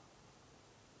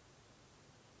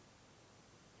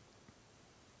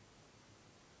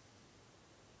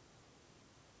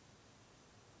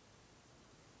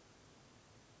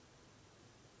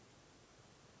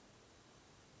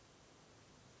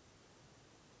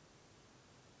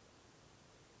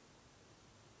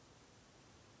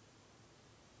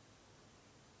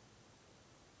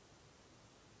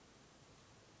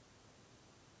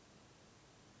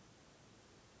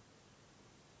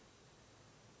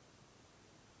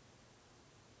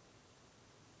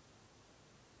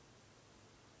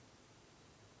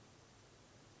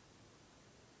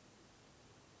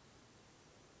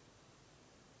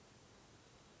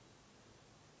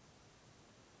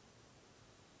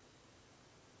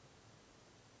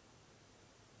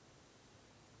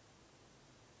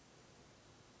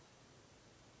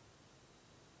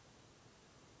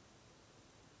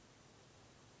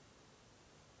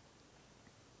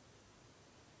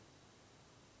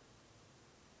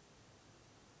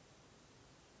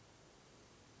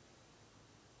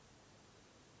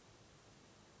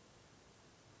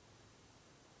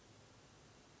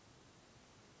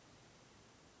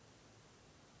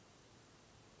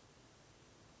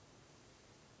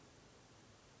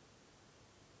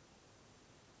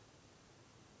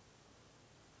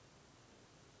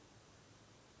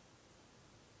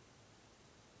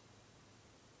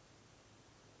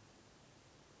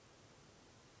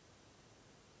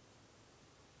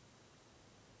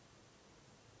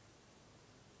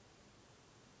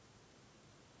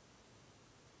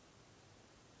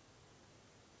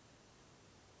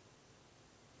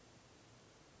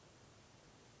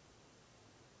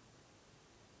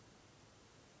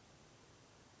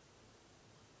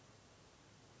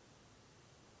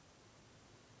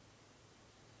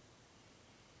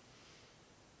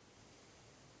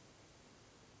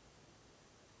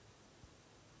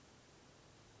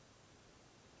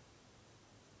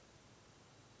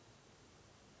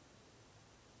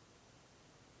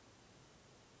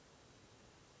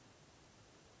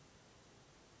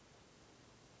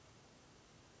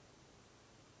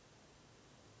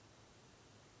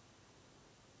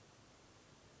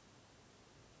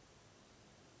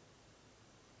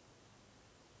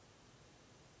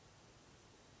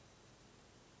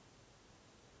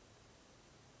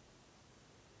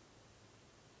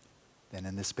 And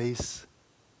in the space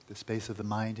of the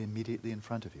mind immediately in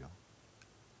front of you,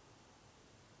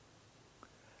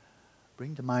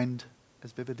 bring to mind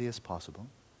as vividly as possible,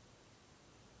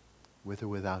 with or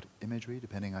without imagery,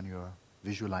 depending on your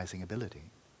visualizing ability,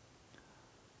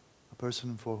 a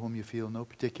person for whom you feel no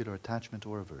particular attachment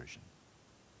or aversion,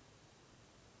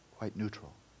 quite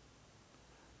neutral.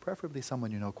 Preferably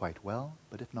someone you know quite well,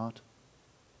 but if not,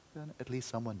 then at least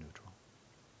someone neutral.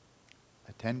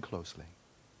 Attend closely.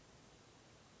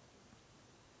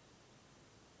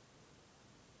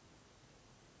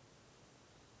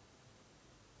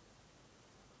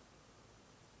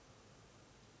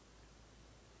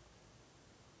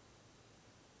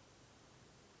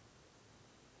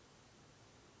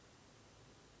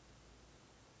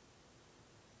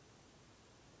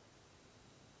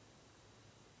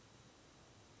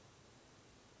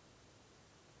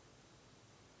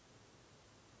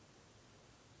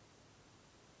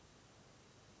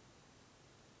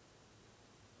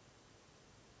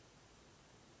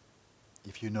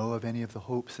 If you know of any of the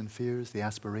hopes and fears, the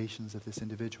aspirations of this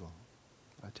individual,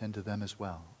 attend to them as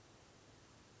well.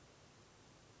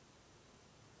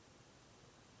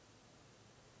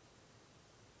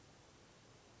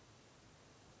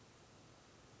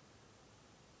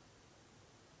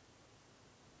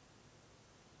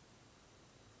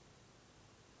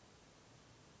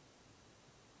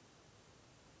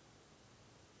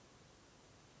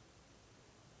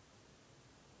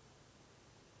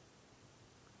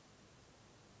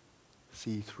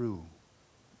 See through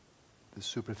the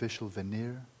superficial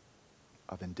veneer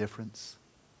of indifference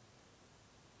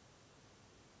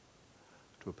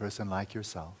to a person like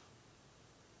yourself.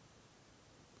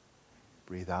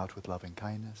 Breathe out with loving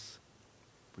kindness.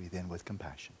 Breathe in with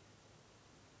compassion.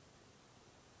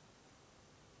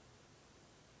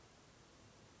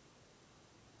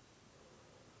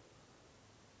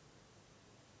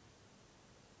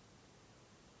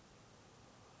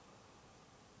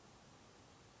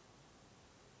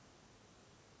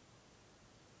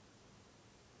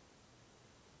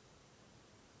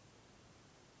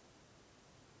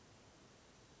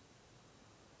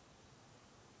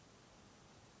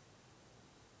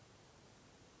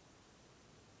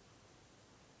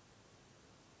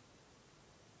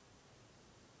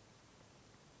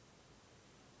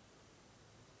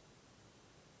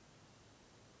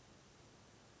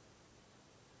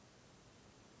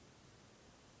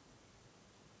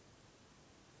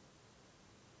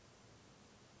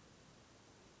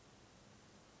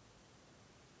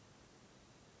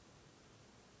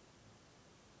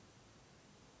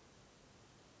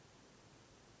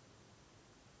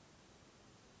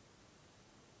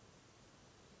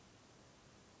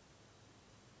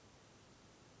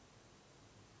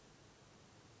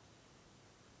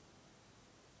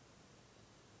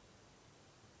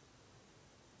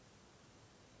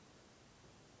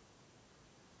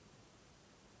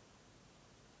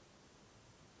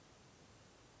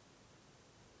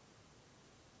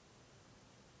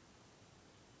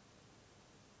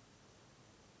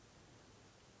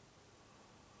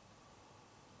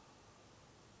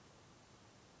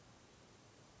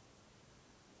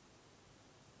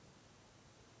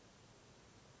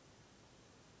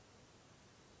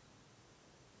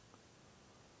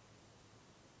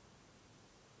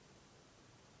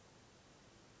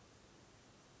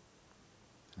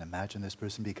 And imagine this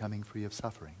person becoming free of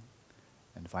suffering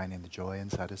and finding the joy and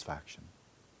satisfaction,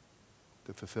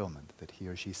 the fulfillment that he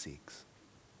or she seeks.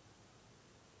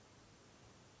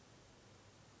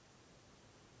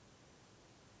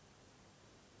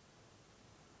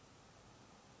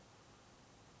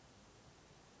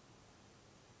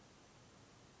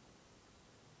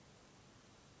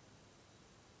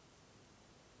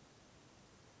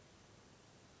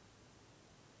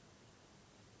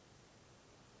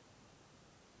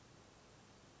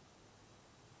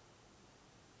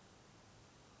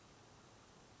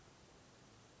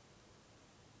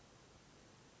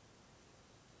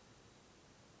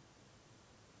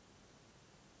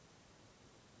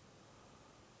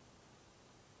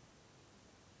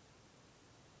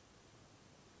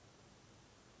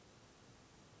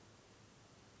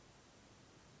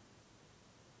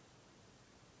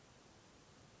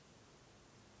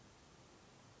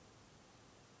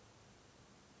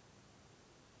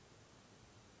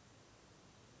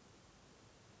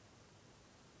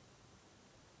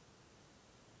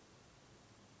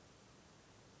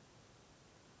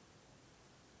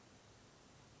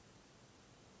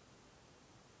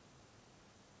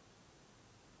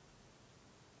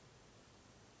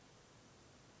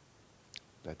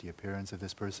 Let the appearance of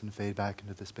this person fade back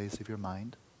into the space of your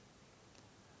mind.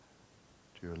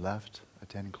 To your left,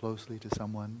 attend closely to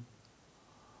someone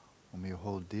whom you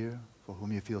hold dear, for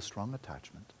whom you feel strong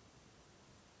attachment.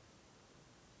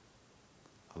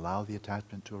 Allow the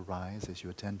attachment to arise as you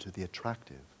attend to the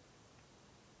attractive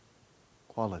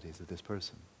qualities of this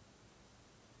person.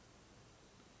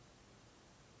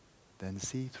 Then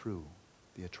see through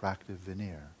the attractive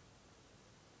veneer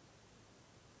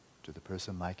to the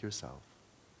person like yourself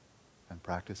and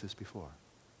practice as before.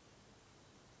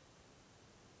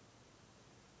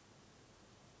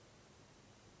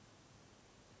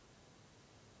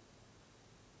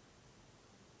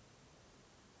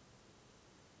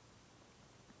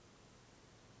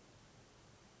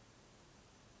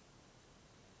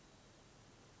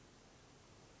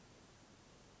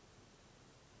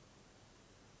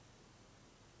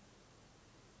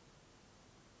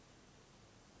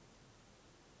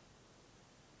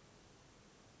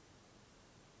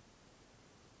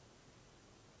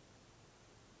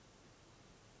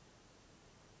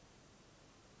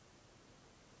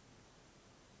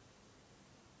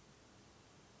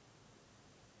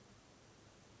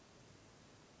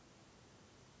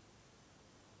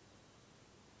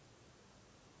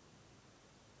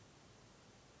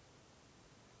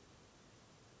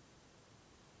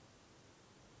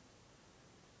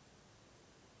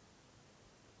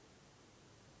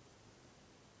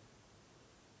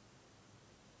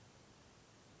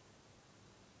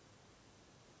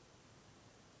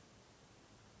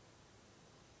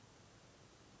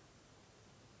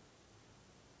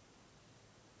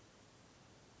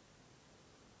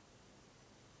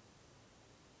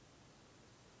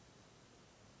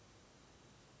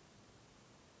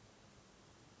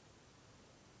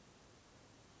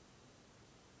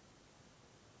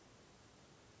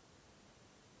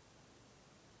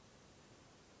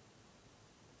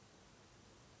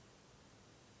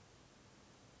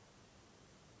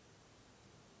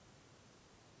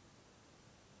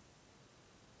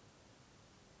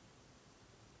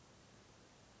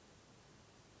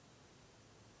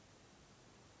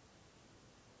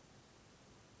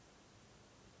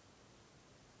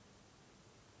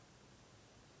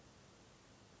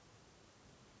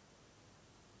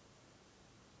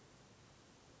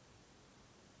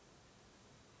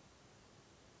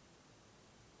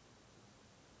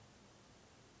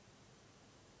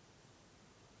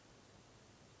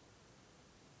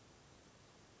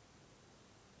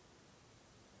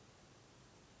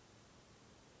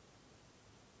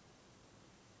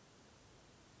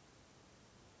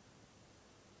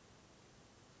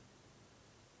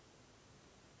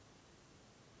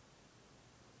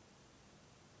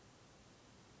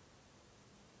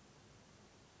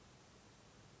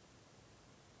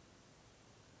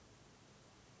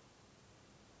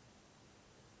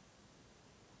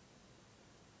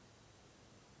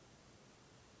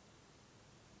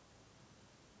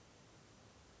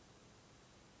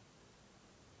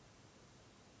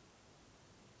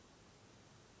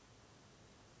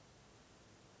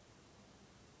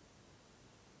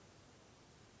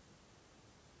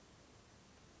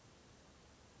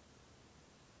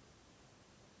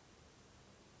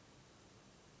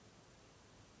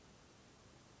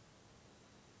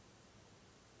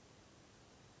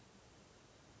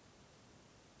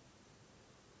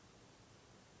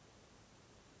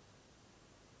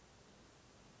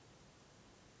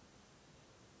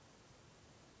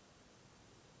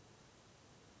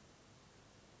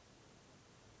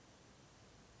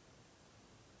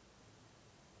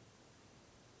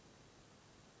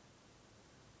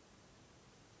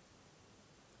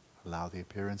 Allow the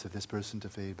appearance of this person to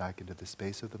fade back into the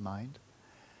space of the mind.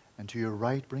 And to your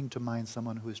right, bring to mind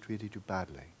someone who has treated you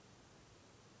badly.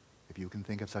 If you can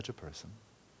think of such a person,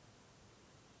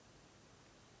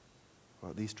 or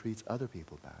at least treats other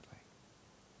people badly.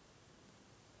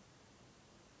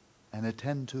 And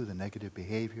attend to the negative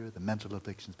behavior, the mental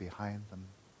afflictions behind them,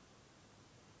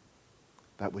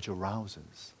 that which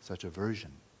arouses such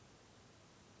aversion.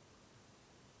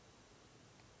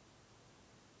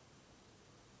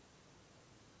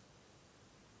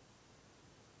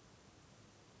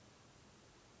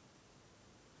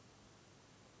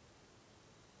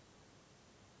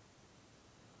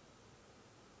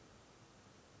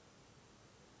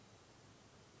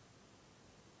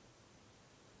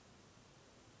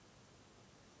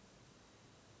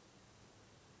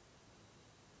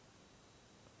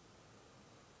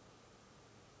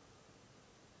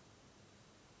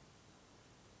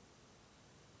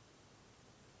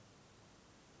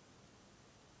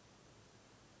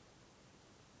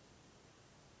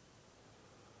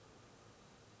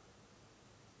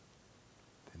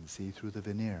 And see through the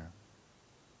veneer.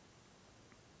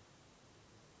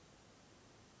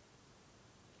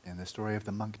 In the story of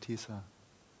the monk Tisa,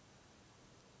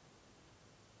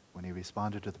 when he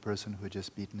responded to the person who had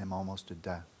just beaten him almost to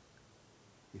death.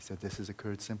 He said, this has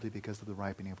occurred simply because of the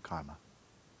ripening of karma,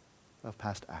 of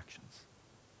past actions.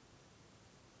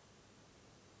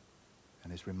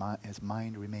 And his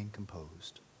mind remained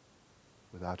composed,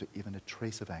 without even a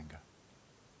trace of anger.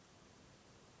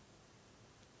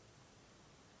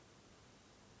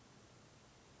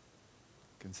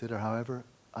 Consider however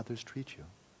others treat you,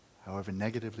 however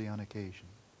negatively on occasion.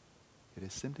 It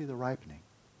is simply the ripening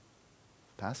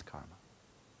of past karma.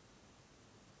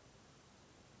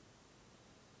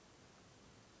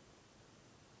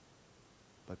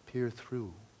 But peer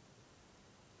through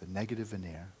the negative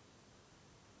veneer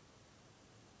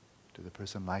to the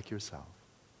person like yourself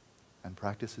and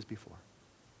practice as before.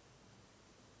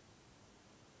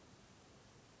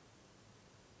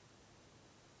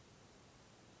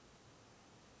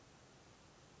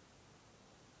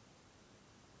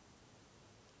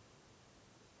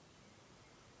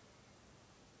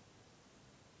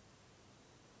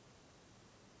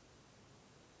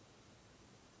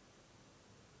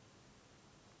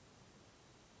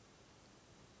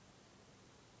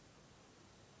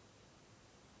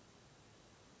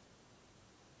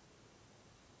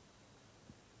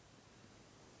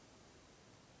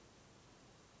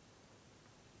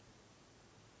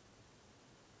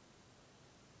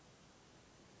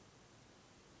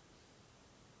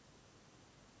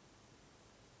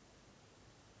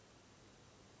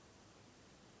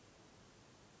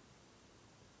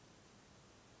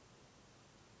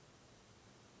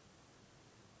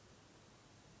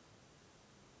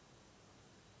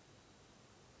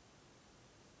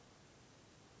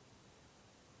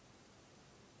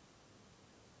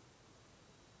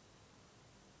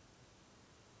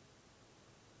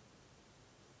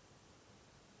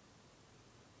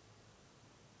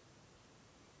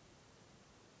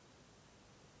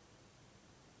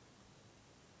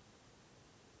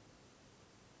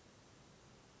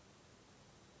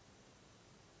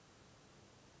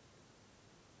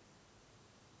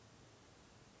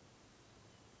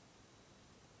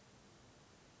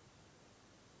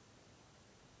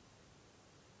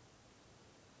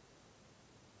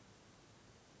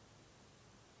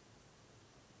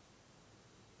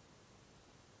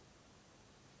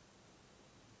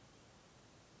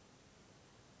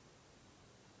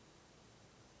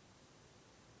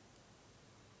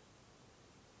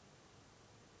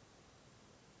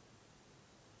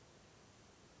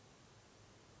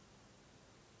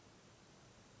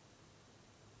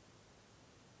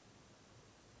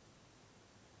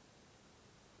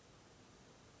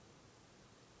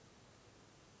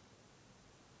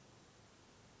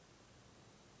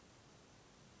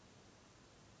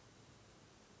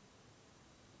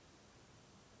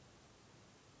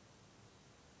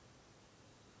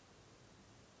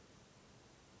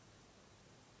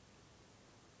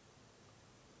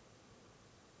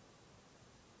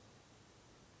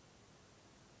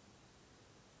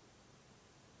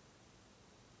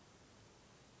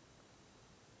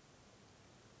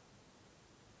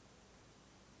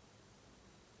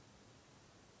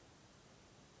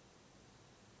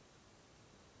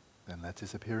 Then let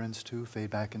this appearance too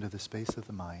fade back into the space of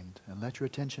the mind, and let your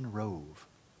attention rove,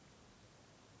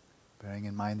 bearing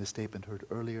in mind the statement heard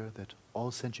earlier that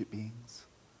all sentient beings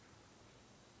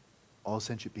are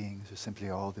simply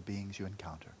all the beings you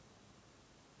encounter,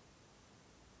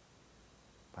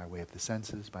 by way of the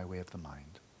senses, by way of the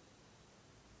mind.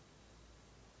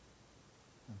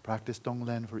 And practice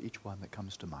Donglen for each one that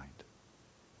comes to mind,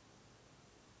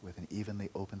 with an evenly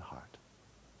open heart.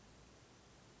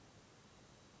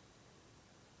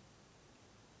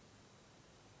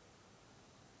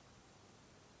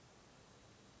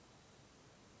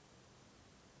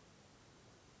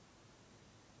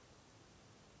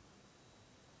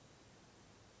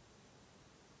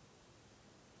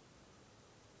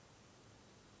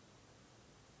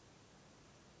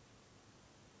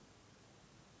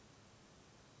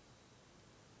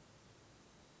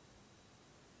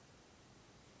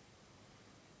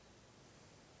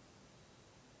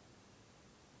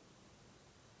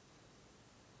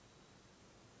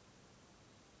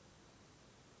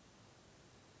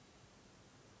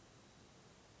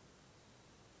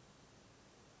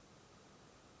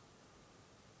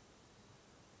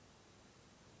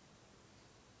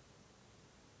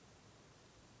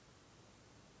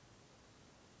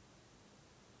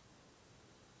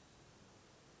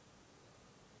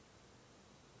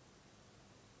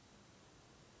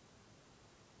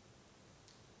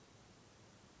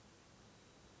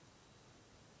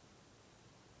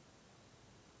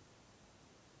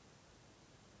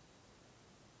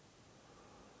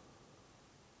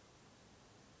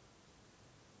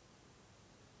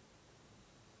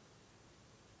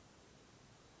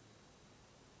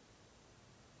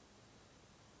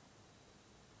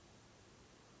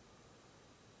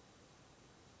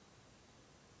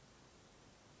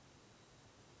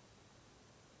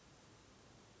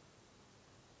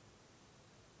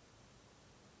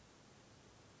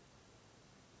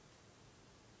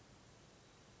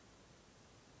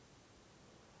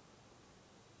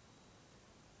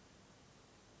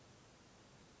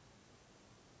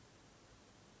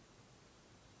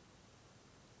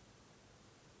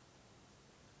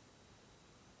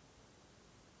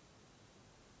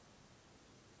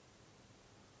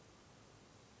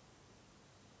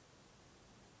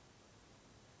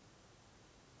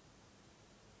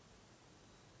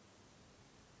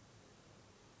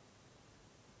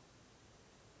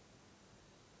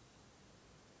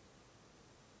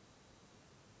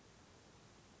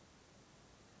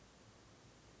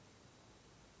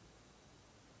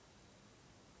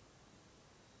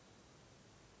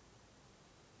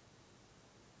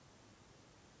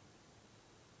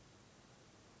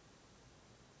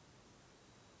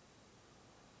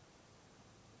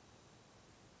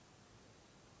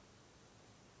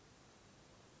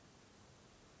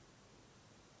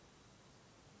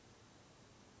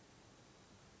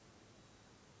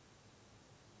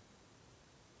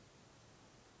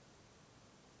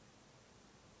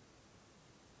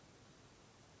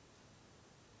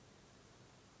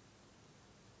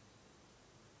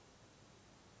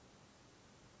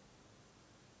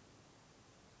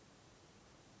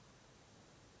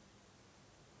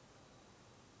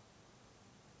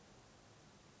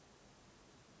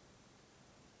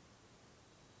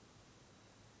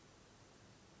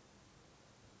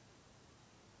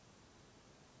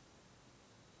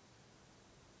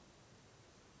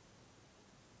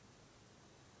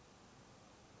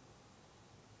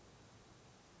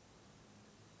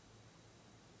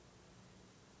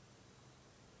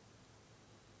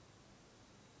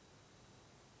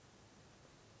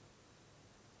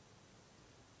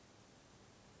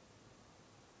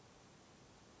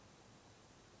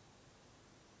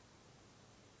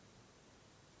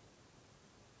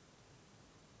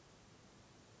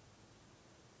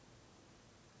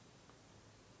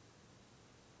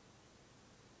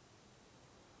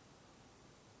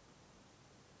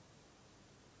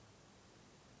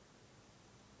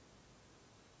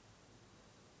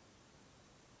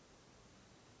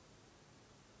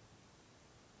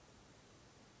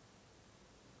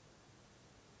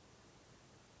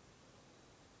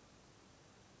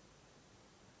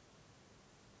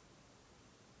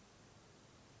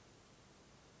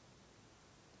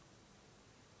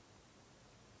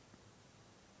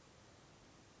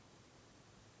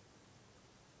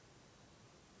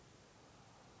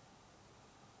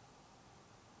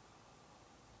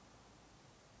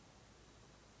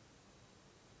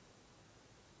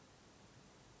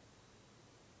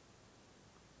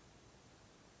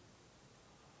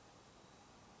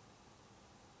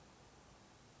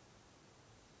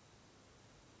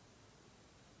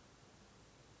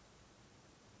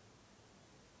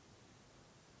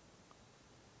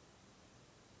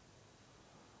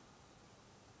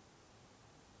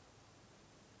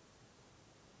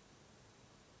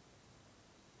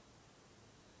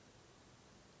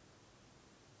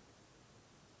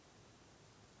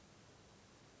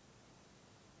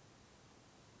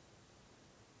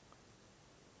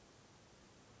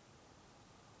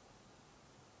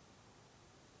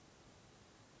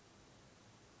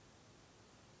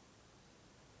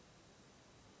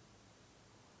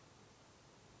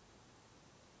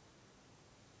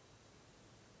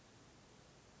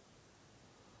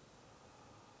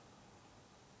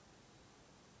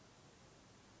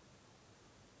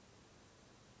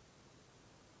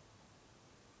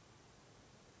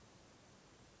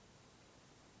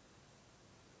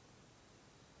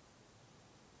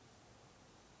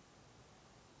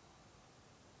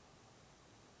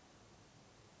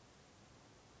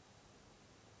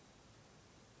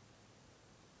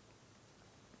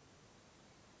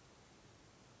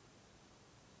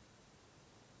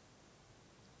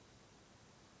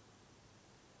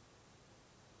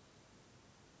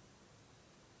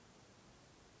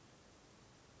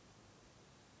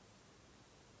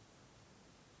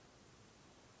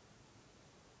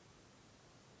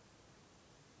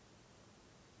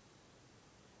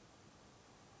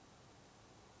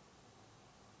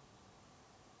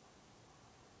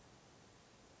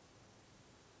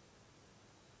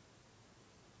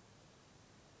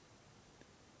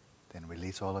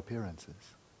 Release all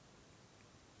appearances.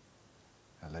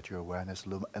 And let your awareness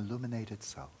illuminate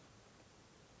itself.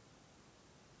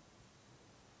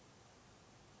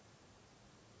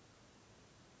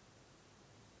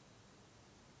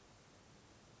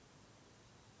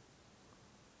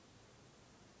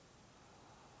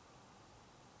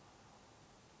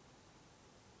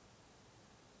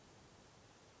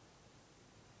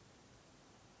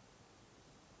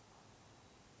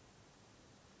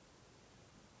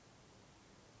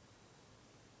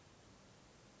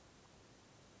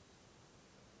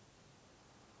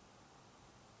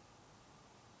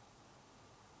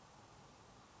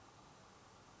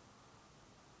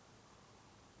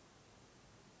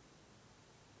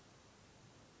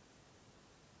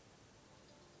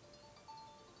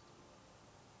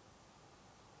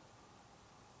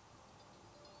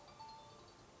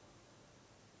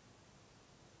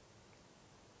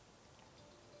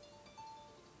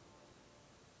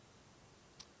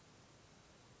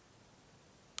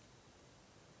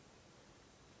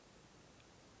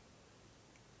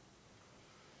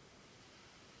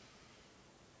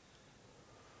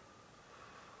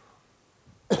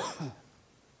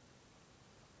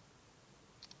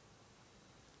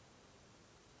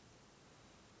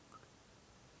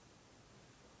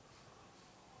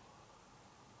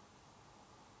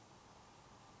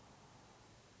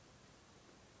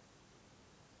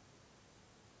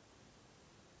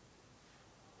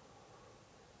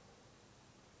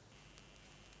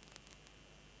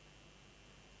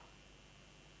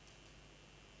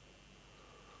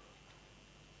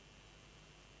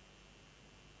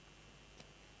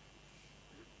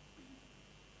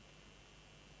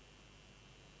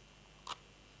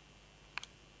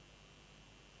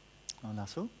 Oh,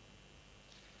 Nasu?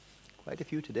 Quite a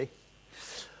few today.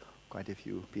 Quite a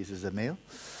few pieces of mail.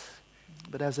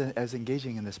 But as I was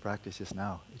engaging in this practice just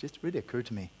now, it just really occurred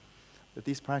to me that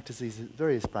these practices,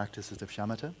 various practices of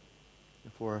shamatha, the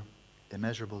four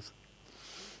immeasurables,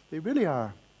 they really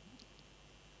are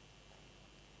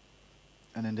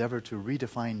an endeavor to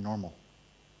redefine normal.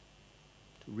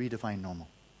 To redefine normal.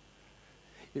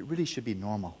 It really should be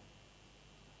normal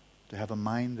to have a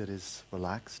mind that is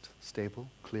relaxed, stable,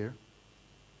 clear.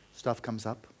 Stuff comes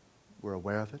up, we're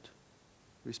aware of it,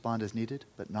 respond as needed,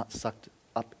 but not sucked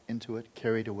up into it,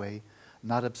 carried away,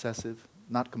 not obsessive,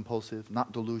 not compulsive,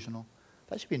 not delusional.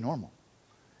 That should be normal.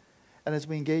 And as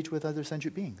we engage with other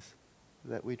sentient beings,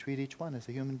 that we treat each one as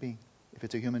a human being. If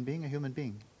it's a human being, a human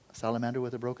being. A salamander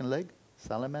with a broken leg,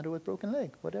 salamander with broken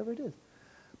leg, whatever it is.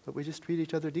 But we just treat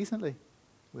each other decently,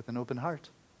 with an open heart,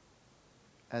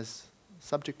 as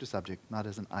subject to subject, not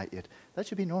as an I-it. That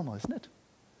should be normal, isn't it?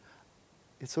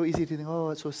 It's so easy to think, oh,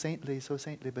 it's so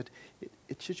saintly, but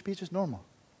it should be just normal,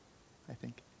 I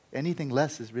think. Anything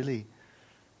less is really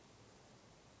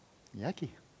yucky.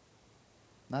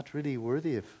 Not really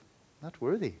worthy of, not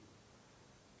worthy.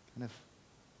 Kind of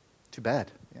too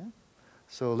bad, yeah?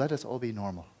 So let us all be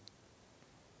normal.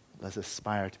 Let's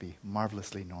aspire to be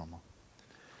marvelously normal.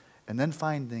 And then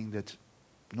finding that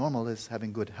normal is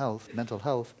having good health, mental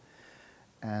health,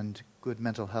 and good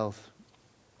mental health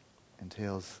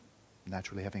entails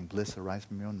naturally having bliss arise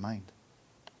from your own mind.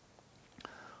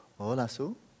 Hola,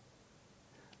 Sue.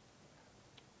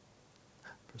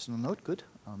 Personal note, good.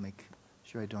 I'll make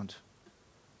sure I don't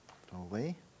throw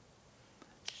away.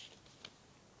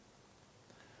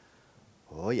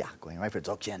 Oh yeah, going right for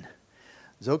Dzogchen.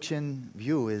 Dzogchen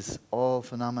view is all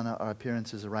phenomena are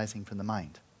appearances arising from the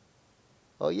mind.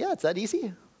 Oh yeah, it's that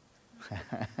easy?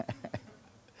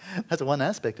 That's one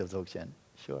aspect of Dzogchen,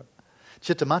 sure.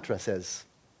 Chittamatra says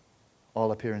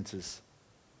all appearances,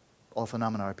 all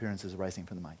phenomena are appearances arising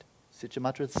from the mind. Is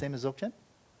Chittamatra the same as Dzogchen?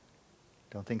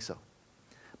 Don't think so.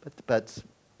 But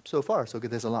so far, so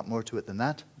good. There's a lot more to it than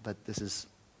that, but this is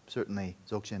certainly,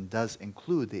 Dzogchen does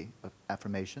include the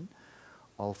affirmation,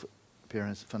 all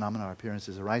phenomena are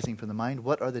appearances arising from the mind.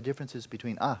 What are the differences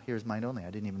between, here's mind only, I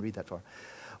didn't even read that far.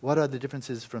 What are the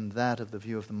differences from that of the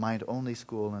view of the mind-only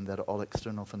school and that all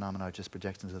external phenomena are just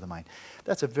projections of the mind?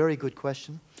 That's a very good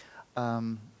question,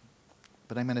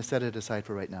 but I'm going to set it aside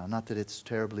for right now. Not that it's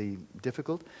terribly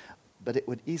difficult, but it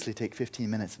would easily take 15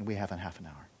 minutes and we have half an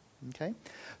hour. Okay?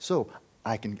 So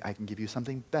I can give you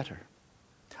something better.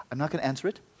 I'm not going to answer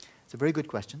it. It's a very good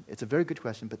question. It's a very good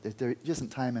question, but there isn't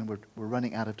time and we're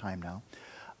running out of time now.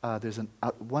 There's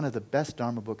one of the best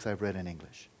Dharma books I've read in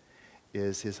English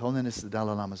is His Holiness the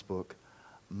Dalai Lama's book,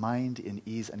 Mind in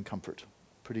Ease and Comfort.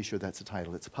 Pretty sure that's the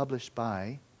title. It's published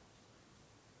by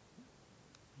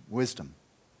Wisdom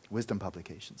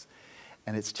Publications.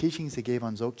 And it's teachings he gave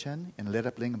on Dzogchen in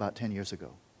Lerapling about 10 years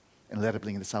ago. In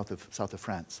Lerapling in the south of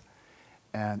France.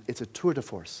 And it's a tour de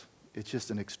force. It's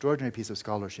just an extraordinary piece of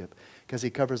scholarship because he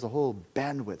covers the whole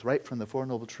bandwidth, right from the Four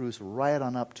Noble Truths right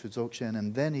on up to Dzogchen,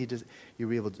 and then he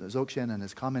revealed Dzogchen and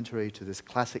his commentary to this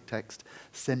classic text,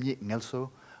 Semyik Ngelso,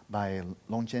 by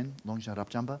Longchen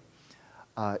Rabjamba.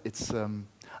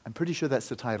 I'm pretty sure that's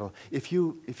the title. If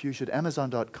you should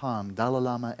Amazon.com, Dalai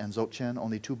Lama and Dzogchen,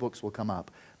 only 2 books will come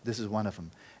up. This is one of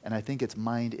them. And I think it's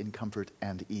Mind in Comfort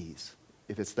and Ease.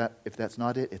 If that's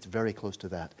not it, it's very close to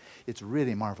that. It's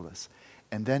really marvelous.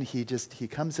 And then he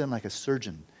comes in like a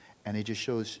surgeon, and he just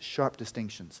shows sharp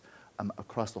distinctions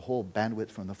across the whole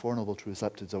bandwidth from the Four Noble Truths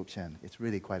up to Dzogchen. It's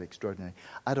really quite extraordinary.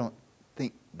 I don't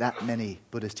think that many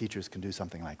Buddhist teachers can do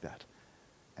something like that.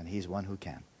 And he's one who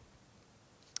can.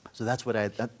 So that's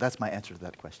my answer to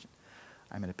that question.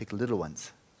 I'm going to pick little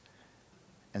ones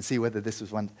and see whether this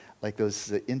is one like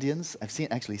those Indians. I've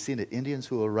actually seen it. Indians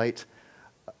who will write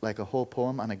like a whole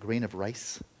poem on a grain of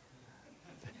rice.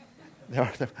 There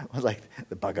was like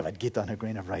the Bhagavad Gita on a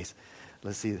grain of rice.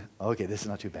 Let's see. Okay, this is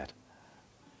not too bad.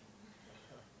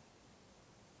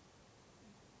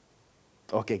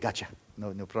 Okay, gotcha.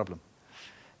 No problem.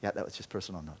 Yeah, that was just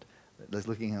personal note. Let's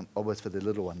looking always for the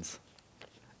little ones.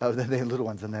 Oh, the little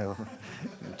ones, and they're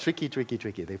tricky.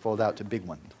 They fold out to big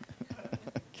one.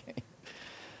 Okay.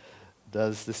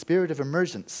 Does the spirit of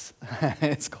emergence,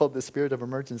 it's called the spirit of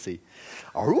emergency.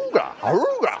 Aruga,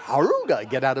 aruga, aruga.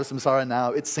 Get out of samsara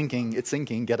now. It's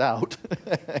sinking, get out.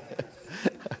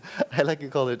 I like to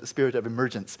call it the spirit of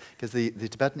emergence, because the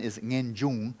Tibetan is ngen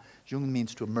jung. Jung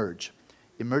means to emerge.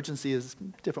 Emergency is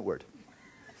a different word.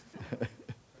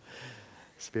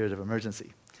 Spirit of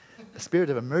emergency. The spirit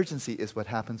of emergency is what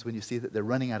happens when you see that they're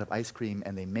running out of ice cream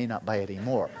and they may not buy it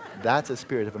anymore. That's a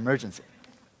spirit of emergency.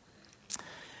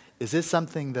 Is this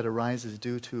something that arises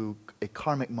due to a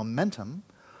karmic momentum,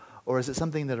 or is it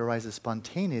something that arises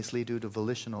spontaneously due to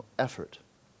volitional effort?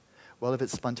 Well, if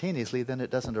it's spontaneously, then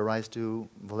it doesn't arise due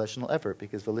volitional effort,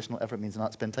 because volitional effort means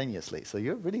not spontaneously. So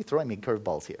you're really throwing me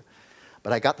curveballs here.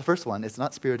 But I got the first one. It's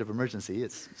not spirit of emergency.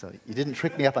 So you didn't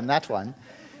trick me up on that one.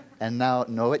 And now,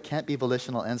 no, it can't be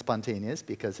volitional and spontaneous,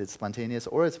 because it's spontaneous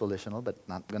or it's volitional, but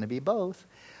not going to be both.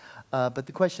 But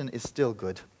the question is still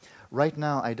good. Right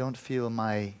now, I don't feel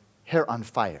my hair on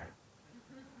fire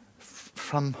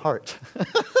from heart.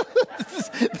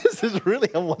 This is really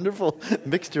a wonderful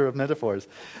mixture of metaphors.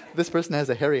 This person has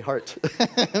a hairy heart.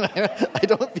 I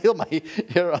don't feel my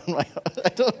hair on my heart. I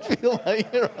don't feel my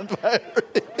hair on fire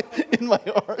in my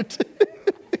heart.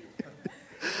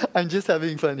 I'm just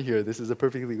having fun here. This is a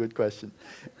perfectly good question.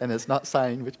 And it's not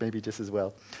sighing, which may be just as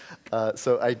well.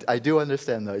 So I do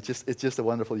understand, though. It's just a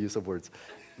wonderful use of words.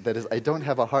 That is, I don't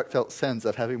have a heartfelt sense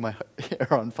of having my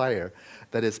hair on fire.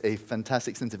 That is a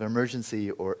fantastic sense of emergency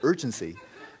or urgency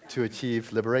to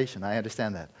achieve liberation. I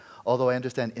understand that. Although I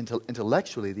understand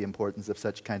intellectually the importance of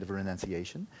such kind of a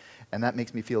renunciation. And that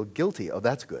makes me feel guilty. Oh,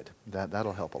 that's good.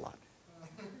 That'll help a lot.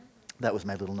 That was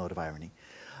my little note of irony.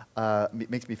 It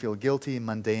makes me feel guilty,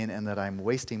 mundane, and that I'm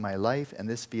wasting my life, and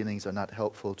these feelings are not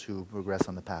helpful to progress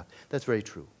on the path. That's very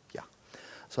true. Yeah.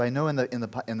 So I know in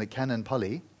the canon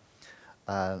Pali,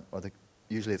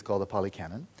 usually it's called the Pali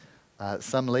Canon,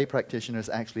 some lay practitioners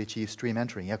actually achieve stream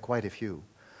entering. Yeah, quite a few.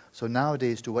 So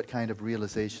nowadays, to what kind of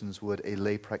realizations would a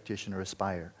lay practitioner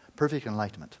aspire? Perfect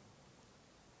enlightenment.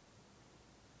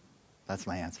 That's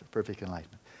my answer. Perfect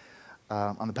enlightenment.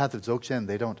 On the path of Dzogchen,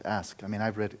 they don't ask. I mean,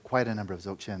 I've read quite a number of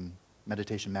Dzogchen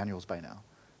meditation manuals by now.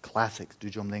 Classics,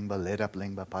 Dujom Lingpa, Lerap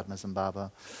Lingpa,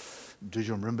 Padmasambhava,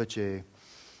 Dujom Rinpoche,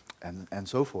 and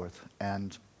so forth.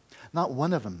 And not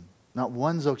one of them, not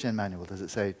one Dzogchen manual does it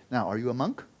say, now, are you a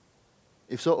monk?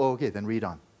 If so, okay, then read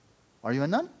on. Are you a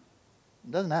nun?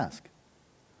 It doesn't ask.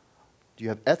 Do you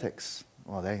have ethics?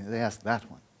 Well, they ask that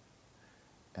one.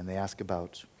 And they ask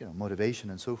about motivation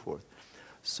and so forth.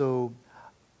 So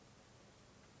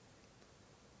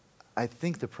I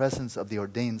think the presence of the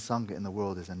ordained Sangha in the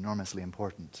world is enormously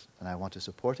important, and I want to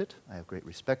support it. I have great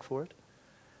respect for it.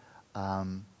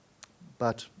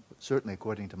 But certainly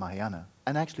according to Mahayana,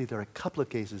 and actually there are a couple of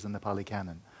cases in the Pali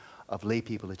Canon of lay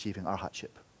people achieving arhatship.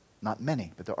 Not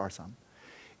many, but there are some.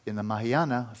 In the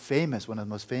Mahayana, one of the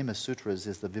most famous sutras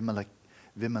is the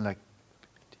Vimalakirti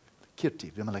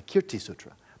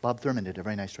Sutra. Bob Thurman did a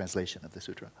very nice translation of the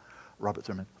sutra, Robert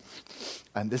Thurman.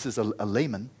 And this is a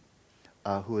layman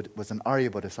who was an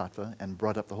Arya Bodhisattva and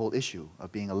brought up the whole issue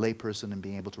of being a lay person and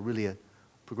being able to really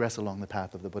progress along the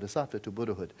path of the Bodhisattva to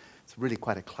Buddhahood. It's really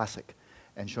quite a classic,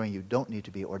 and showing you don't need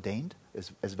to be ordained,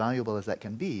 as valuable as that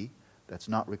can be. That's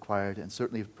not required, and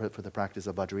certainly for the practice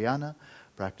of Vajrayana,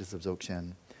 practice of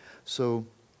Dzogchen. So,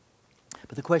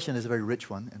 but the question is a very rich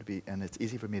one, and it's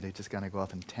easy for me to just kind of go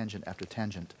off in tangent after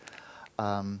tangent.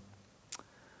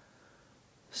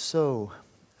 So,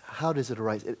 how does it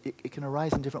arise? It can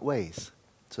arise in different ways.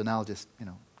 So now I'll just,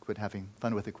 quit having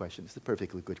fun with the question. It's a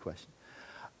perfectly good question.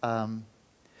 And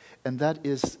that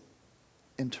is,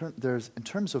 in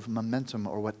terms of momentum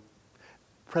or what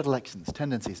predilections,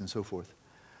 tendencies, and so forth,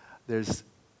 there's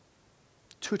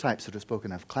two types that are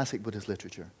spoken of, classic Buddhist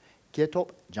literature. Gyetop,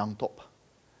 Jangtop.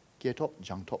 Gyetop,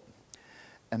 Jangtop.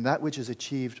 And that which is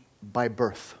achieved by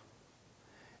birth,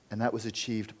 and that was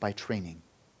achieved by training.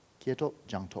 Gyetop,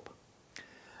 Jangtop.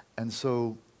 And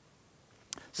so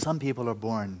some people are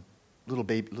born little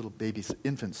babies,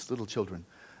 infants, little children,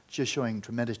 just showing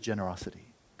tremendous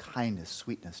generosity, kindness,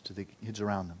 sweetness to the kids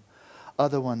around them.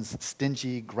 Other ones,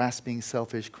 stingy, grasping,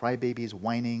 selfish, crybabies,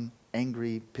 whining,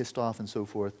 angry, pissed off, and so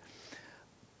forth.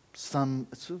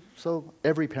 So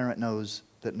every parent knows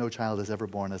that no child is ever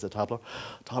born as a tabla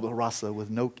rasa with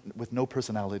no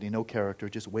personality, no character,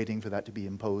 just waiting for that to be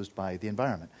imposed by the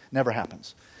environment. Never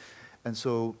happens. And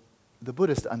so the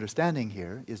Buddhist understanding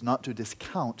here is not to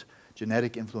discount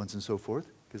genetic influence and so forth,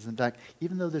 because in fact,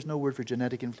 even though there's no word for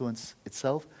genetic influence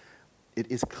itself, it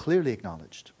is clearly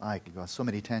acknowledged. I could go on so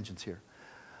many tangents here.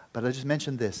 But I just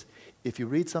mentioned this. If you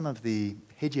read some of the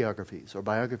hagiographies or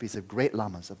biographies of great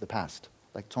lamas of the past,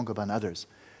 like Tsongkhapa and others,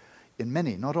 in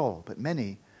many, not all, but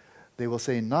many, they will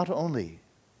say not only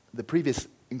the previous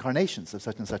incarnations of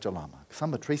such and such a lama,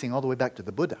 some are tracing all the way back to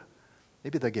the Buddha.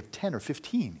 Maybe they'll give 10 or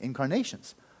 15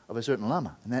 incarnations of a certain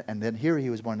lama, and then here he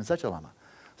was born in such a lama.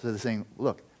 So they're saying,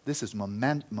 look, this is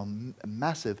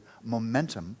massive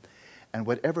momentum, and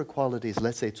whatever qualities,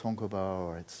 let's say Tsongkhapa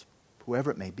or it's whoever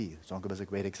it may be, Tsongkhapa is a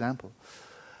great example,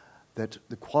 that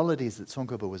the qualities that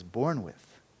Tsongkhapa was born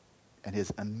with, and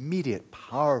his immediate,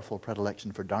 powerful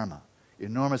predilection for Dharma,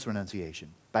 enormous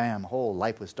renunciation, bam, whole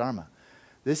life was Dharma.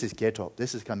 This is Gyetop.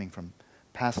 This is coming from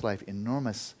past life,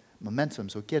 enormous momentum.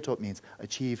 So Gyetop means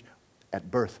achieved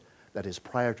at birth, that is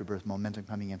prior to birth, momentum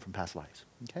coming in from past lives.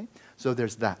 Okay? So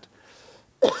there's that.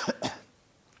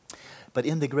 But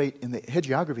in the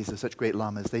hagiographies of such great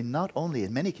lamas, they not only,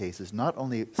 in many cases, not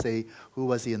only say who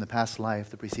was he in the past life,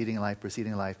 the preceding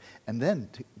life, and then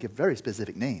to give very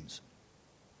specific names.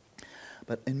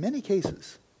 But in many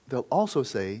cases, they'll also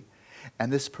say,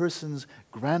 and this person's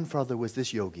grandfather was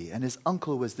this yogi, and his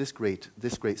uncle was this great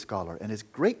scholar, and his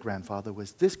great-grandfather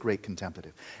was this great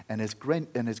contemplative, and his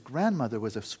grandmother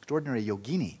was an extraordinary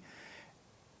yogini.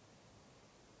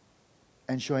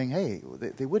 And showing, hey,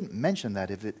 they wouldn't mention that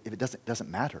if it doesn't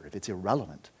matter, if it's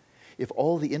irrelevant. If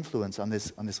all the influence on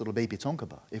this little baby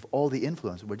Tsongkhapa, if all the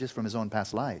influence were just from his own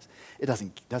past lives, it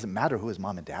doesn't matter who his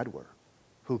mom and dad were.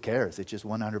 Who cares? It's just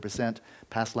 100%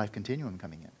 past life continuum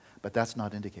coming in. But that's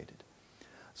not indicated.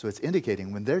 So it's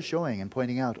indicating when they're showing and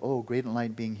pointing out, oh, great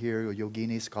enlightened being here, or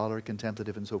yogini, scholar,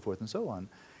 contemplative, and so forth and so on,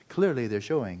 clearly they're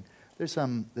showing there's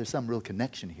some real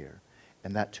connection here,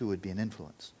 and that too would be an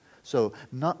influence. So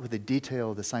not with the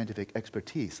detail, the scientific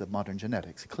expertise of modern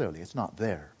genetics, clearly it's not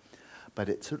there. But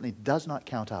it certainly does not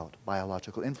count out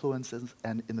biological influences,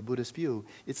 and in the Buddhist view,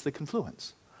 it's the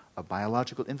confluence of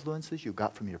biological influences you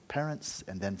got from your parents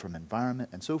and then from environment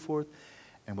and so forth,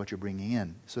 and what you're bringing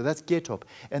in. So that's Gyetop.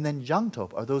 And then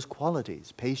Jangtop are those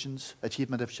qualities, patience,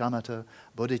 achievement of shamatha,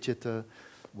 bodhicitta,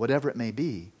 whatever it may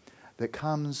be, that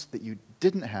comes that you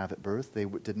didn't have at birth. They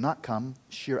did not come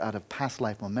sheer out of past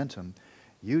life momentum.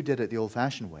 You did it the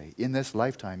old-fashioned way. In this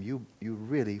lifetime, you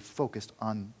really focused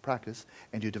on practice,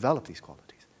 and you developed these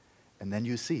qualities. And then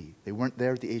you see, they weren't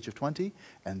there at the age of 20,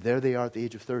 and there they are at the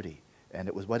age of 30. And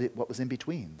it was what was in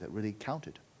between that really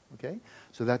counted. Okay?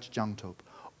 So that's Jangtop.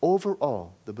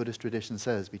 Overall, the Buddhist tradition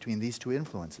says between these two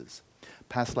influences,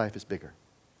 past life is bigger.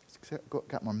 It's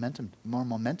got more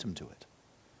momentum to it.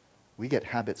 We get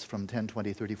habits from 10,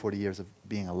 20, 30, 40 years of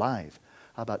being alive.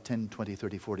 How about 10, 20,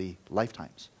 30, 40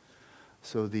 lifetimes?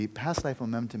 So the past life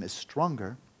momentum is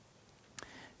stronger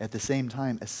at the same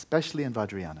time, especially in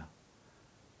Vajrayana.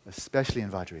 Especially in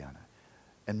Vajrayana.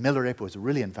 And Milarepa was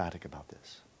really emphatic about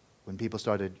this. When people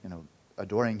started,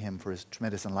 adoring him for his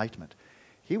tremendous enlightenment,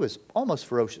 he was almost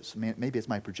ferocious. I mean, maybe it's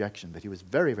my projection, but he was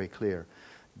very, very clear.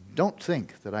 Don't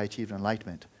think that I achieved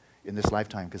enlightenment in this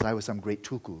lifetime because I was some great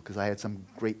tulku, because I had some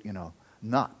great,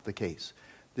 not the case.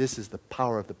 This is the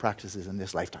power of the practices in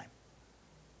this lifetime.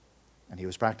 And he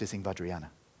was practicing Vajrayana.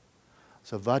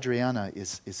 So Vajrayana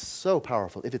is so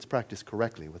powerful, if it's practiced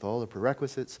correctly, with all the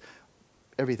prerequisites,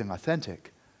 everything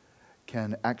authentic,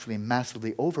 can actually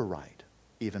massively override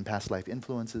even past life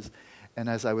influences. And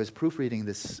as I was proofreading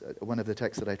this, one of the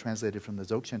texts that I translated from the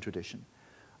Dzogchen tradition,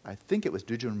 I think it was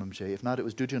Dujun Rinpoche, if not it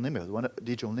was Dujun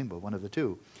Limbo, one of the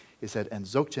two. He said, and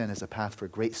Dzogchen is a path for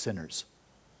great sinners.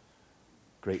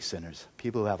 Great sinners.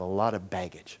 People who have a lot of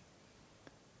baggage.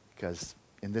 Because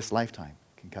in this lifetime,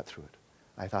 can cut through it.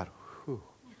 I thought, whew,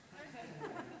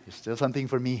 there's still something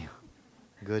for me.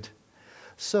 Good.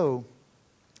 So,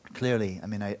 clearly, I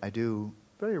mean, I do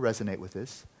very resonate with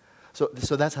this. So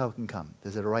that's how it can come.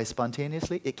 Does it arise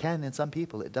spontaneously? It can in some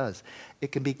people, it does.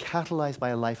 It can be catalyzed by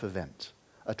a life event,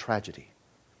 a tragedy,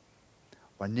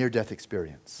 or near-death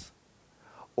experience.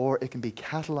 Or it can be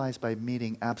catalyzed by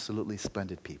meeting absolutely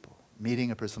splendid people.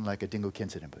 Meeting a person like a Dingo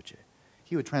Khyentse Rinpoche.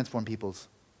 He would transform people's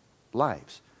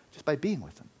lives just by being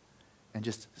with them. And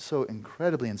just so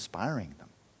incredibly inspiring them,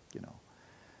 you know.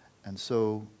 And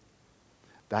so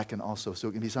that can also, so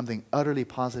it can be something utterly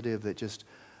positive that just,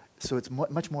 so it's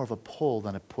much more of a pull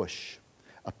than a push.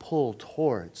 A pull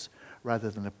towards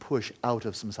rather than a push out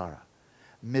of samsara.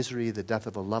 Misery, the death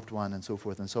of a loved one, and so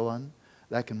forth and so on,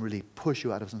 that can really push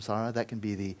you out of samsara. That can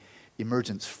be the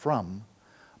emergence from.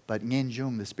 But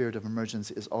Ngenjum, the spirit of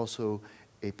emergence, is also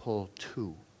a pull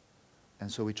to.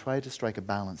 And so we try to strike a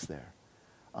balance there.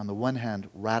 On the one hand,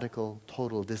 radical,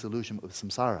 total disillusionment with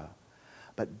samsara,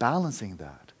 but balancing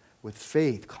that with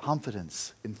faith,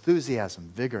 confidence, enthusiasm,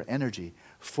 vigor, energy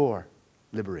for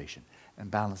liberation,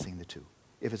 and balancing the two.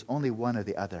 If it's only one or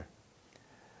the other,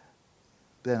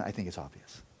 then I think it's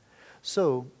obvious.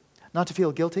 So, not to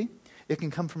feel guilty, it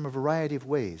can come from a variety of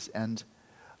ways. And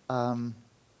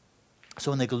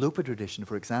so in the Gelugpa tradition,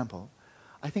 for example,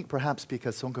 I think perhaps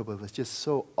because Tsongkhapa was just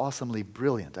so awesomely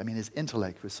brilliant, I mean, his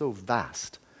intellect was so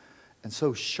vast and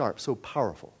so sharp, so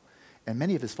powerful, and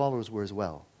many of his followers were as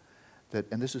well, that,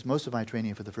 and this was most of my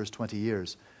training for the first 20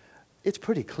 years, it's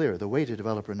pretty clear the way to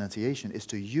develop renunciation is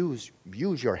to use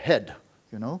your head,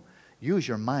 you know, use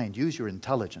your mind, use your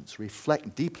intelligence,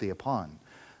 reflect deeply upon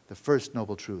the first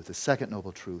noble truth, the second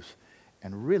noble truth,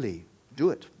 and really do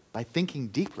it by thinking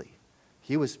deeply.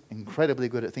 He was incredibly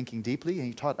good at thinking deeply, and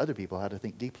he taught other people how to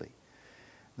think deeply.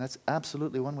 And that's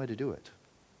absolutely one way to do it.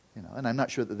 You know, and I'm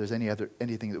not sure that there's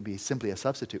anything that would be simply a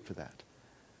substitute for that.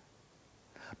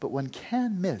 But one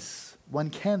can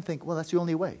think, well, that's the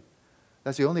only way.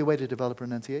 That's the only way to develop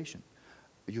renunciation.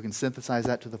 You can synthesize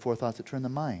that to the four thoughts that turn the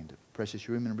mind: precious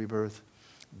human rebirth,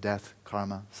 death,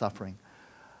 karma, suffering.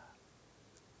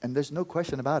 And there's no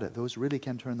question about it. Those really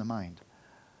can turn the mind.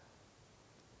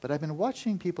 But I've been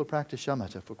watching people practice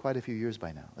shamatha for quite a few years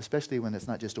by now, especially when it's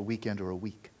not just a weekend or a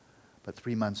week, but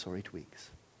 3 months or 8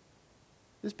 weeks.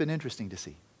 It's been interesting to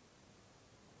see.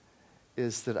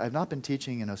 Is that I've not been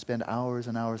teaching, spend hours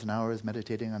and hours and hours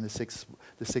meditating on the six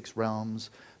realms,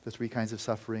 the 3 kinds of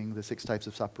suffering, the 6 types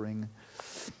of suffering,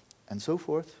 and so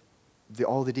forth.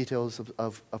 All the details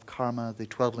of karma, the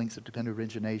 12 links of dependent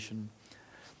origination.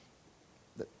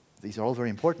 These are all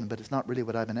very important, but it's not really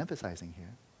what I've been emphasizing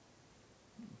here.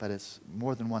 But it's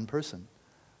more than one person,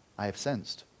 I have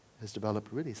sensed, has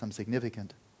developed really some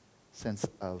significant sense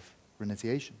of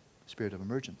renunciation, spirit of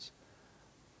emergence.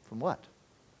 From what?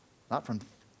 Not from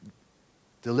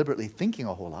deliberately thinking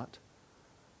a whole lot,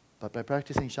 but by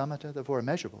practicing shamatha, the 4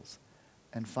 immeasurables,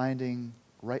 and finding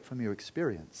right from your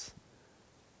experience,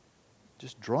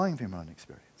 just drawing from your own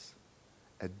experience,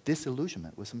 a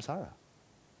disillusionment with samsara.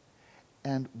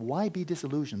 And why be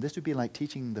disillusioned? This would be like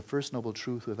teaching the first noble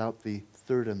truth without the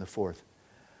third and the fourth.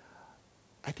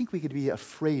 I think we could be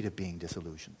afraid of being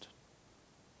disillusioned.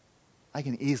 I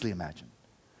can easily imagine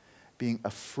being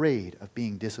afraid of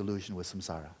being disillusioned with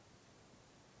samsara.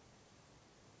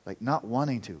 Like not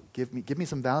wanting to. Give me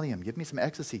some Valium, give me some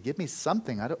ecstasy, give me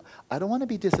something. I don't want to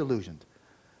be disillusioned.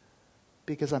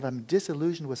 Because if I'm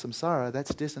disillusioned with samsara,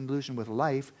 that's disillusioned with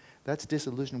life, that's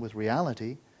disillusioned with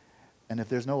reality. And if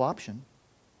there's no option,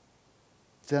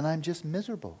 then I'm just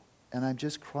miserable and I'm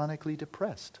just chronically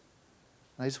depressed.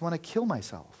 And I just want to kill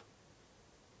myself.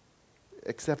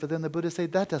 Except for then the Buddha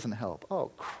said, that doesn't help.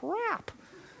 Oh, crap.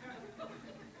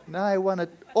 Now I want to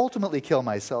ultimately kill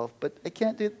myself, but I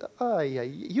can't do it. Oh, yeah,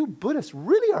 you Buddhists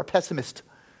really are pessimist.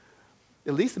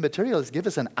 At least the materialists give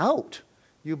us an out.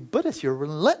 You Buddhists, you're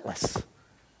relentless.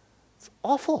 It's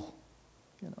awful,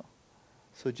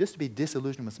 So just to be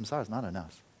disillusioned with samsara is not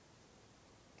enough.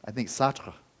 I think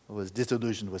Sartre was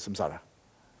disillusioned with samsara.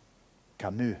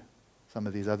 Camus, some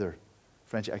of these other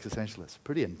French existentialists,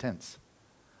 pretty intense.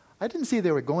 I didn't see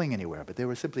they were going anywhere, but they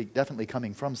were definitely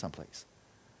coming from someplace.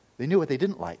 They knew what they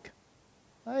didn't like.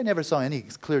 I never saw any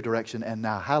clear direction, and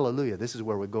now, hallelujah, this is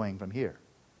where we're going from here.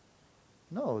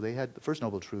 No, they had the first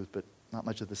noble truth, but not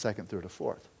much of the second, third, or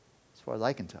fourth, as far as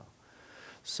I can tell.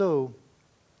 So,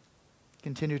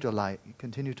 continue to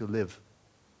live.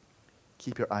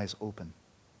 Keep your eyes open.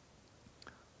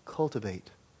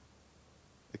 Cultivate.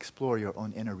 Explore your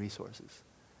own inner resources.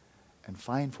 And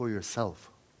find for yourself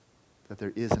that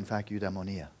there is, in fact,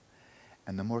 eudaimonia.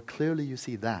 And the more clearly you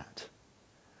see that,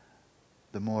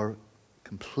 the more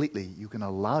completely, you can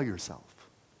allow yourself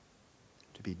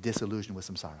to be disillusioned with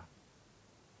samsara.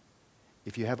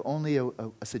 If you have only a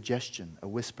suggestion, a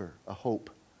whisper, a hope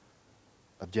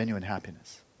of genuine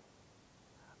happiness,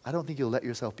 I don't think you'll let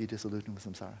yourself be disillusioned with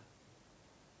samsara.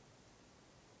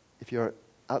 If you're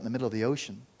out in the middle of the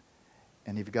ocean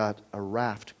and you've got a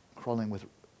raft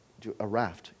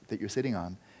that you're sitting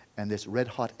on, and there's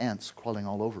red-hot ants crawling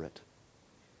all over it,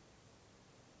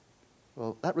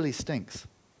 well, that really stinks.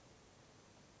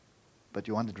 But do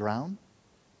you want to drown?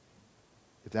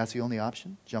 If that's the only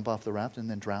option, jump off the raft and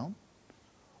then drown?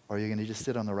 Or are you going to just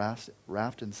sit on the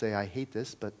raft and say, I hate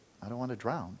this, but I don't want to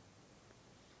drown?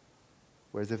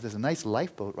 Whereas if there's a nice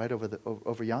lifeboat right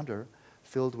over yonder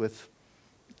filled with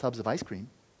tubs of ice cream,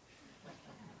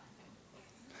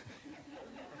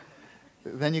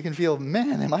 then you can feel,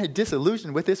 man, am I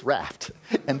disillusioned with this raft?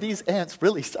 And these ants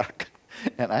really suck.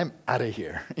 And I'm out of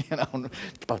here.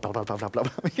 Blah, blah, blah, blah, blah, blah.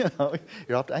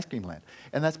 You're off to ice cream land.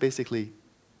 And that's basically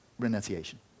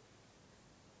renunciation.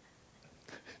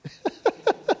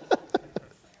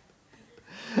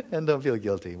 And don't feel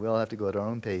guilty. We all have to go at our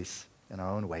own pace, in our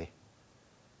own way.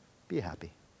 Be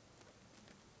happy.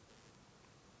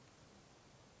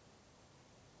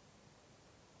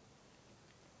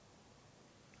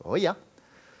 Oh, yeah.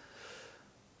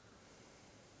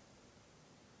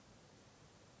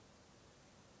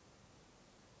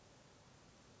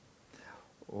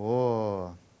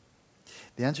 Oh.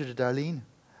 The answer to Darlene,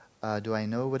 do I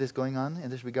know what is going on in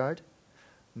this regard?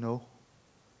 No.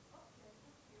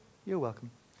 You're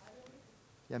welcome.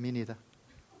 Yeah, me neither.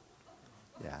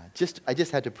 Yeah, I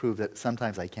just had to prove that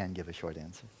sometimes I can give a short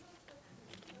answer.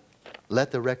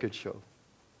 Let the record show.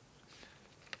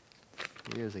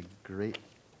 Here's a great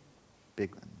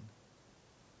big one.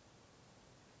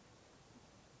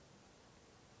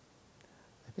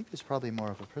 I think there's probably more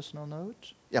of a personal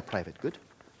note. Yeah, private, good.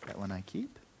 That one I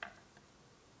keep.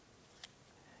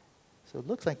 So it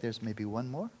looks like there's maybe one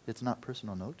more. It's not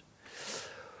personal note.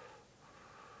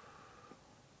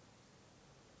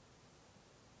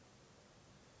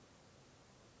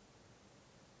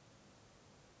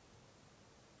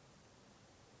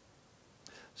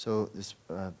 So this,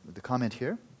 the comment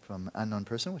here from unknown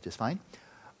person, which is fine,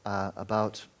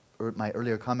 about my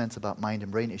earlier comments about mind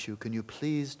and brain issue. Can you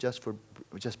please just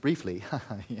briefly?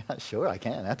 Yeah, sure, I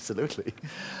can, absolutely.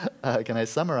 Can I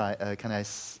summarize?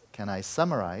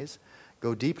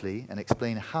 Go deeply and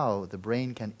explain how the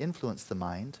brain can influence the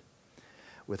mind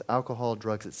with alcohol,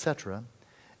 drugs, etc.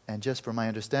 And just for my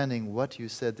understanding, what you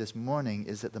said this morning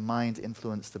is that the mind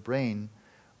influences the brain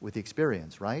with the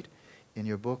experience, right? In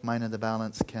your book, Mind and the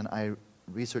Balance, can I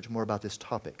research more about this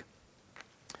topic?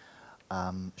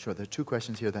 Sure, there are two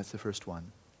questions here. That's the first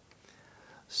one.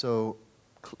 So,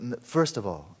 first of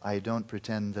all, I don't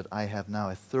pretend that I have now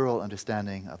a thorough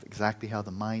understanding of exactly how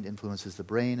the mind influences the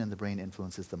brain and the brain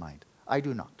influences the mind. I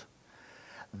do not.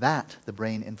 That the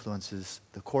brain influences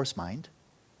the coarse mind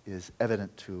is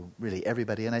evident to really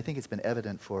everybody, and I think it's been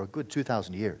evident for a good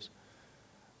 2,000 years.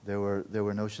 There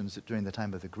were notions that during the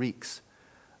time of the Greeks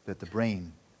that the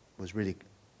brain was really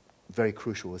very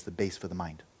crucial as the base for the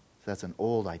mind. So that's an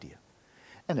old idea.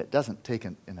 And it doesn't take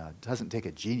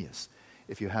a genius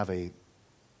if you have a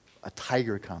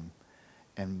tiger come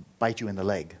and bite you in the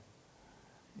leg.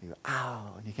 You go,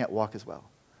 ow, and you can't walk as well.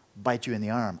 Bite you in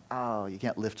the arm, ow, you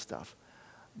can't lift stuff.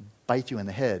 Bite you in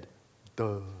the head,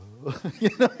 duh.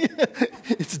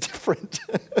 It's different.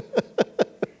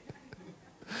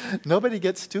 Nobody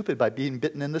gets stupid by being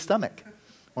bitten in the stomach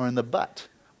or in the butt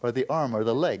or the arm or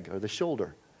the leg or the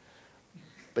shoulder.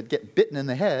 But get bitten in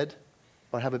the head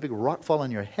or have a big rock fall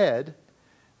on your head,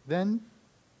 then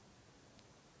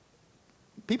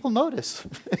people notice.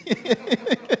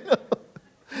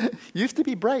 Used to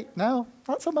be bright, now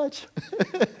not so much.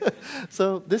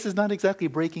 So this is not exactly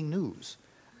breaking news,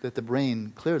 that the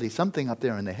brain, clearly something up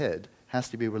there in the head has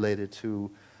to be related to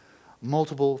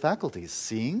multiple faculties,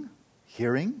 seeing,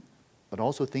 hearing, but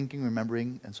also thinking,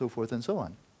 remembering, and so forth and so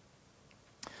on.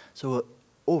 So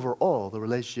overall, the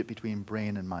relationship between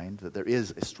brain and mind, that there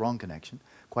is a strong connection,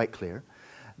 quite clear.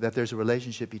 That there's a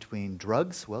relationship between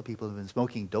drugs. Well, people have been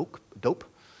smoking dope,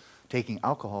 taking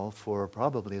alcohol for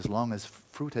probably as long as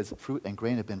fruit and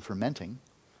grain have been fermenting,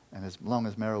 and as long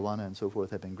as marijuana and so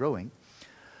forth have been growing.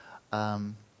 How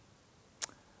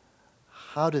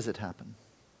does it happen?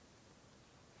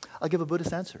 I'll give a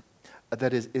Buddhist answer.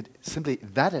 That is, simply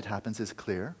that it happens is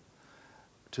clear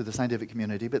to the scientific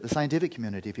community, but the scientific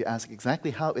community, if you ask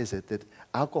exactly how is it that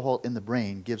alcohol in the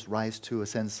brain gives rise to a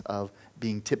sense of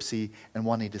being tipsy and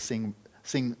wanting to sing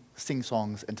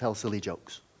songs and tell silly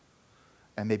jokes.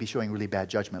 and maybe showing really bad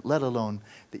judgment, let alone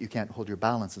that you can't hold your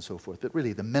balance and so forth, but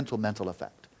really the mental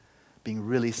effect. Being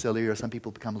really silly, or some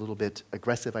people become a little bit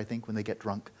aggressive, I think, when they get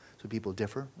drunk, so people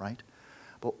differ, right?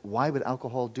 But why would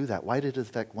alcohol do that? Why did it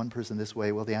affect one person this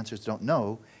way? Well, the answer is don't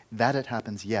know. That it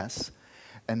happens, yes.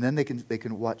 And then they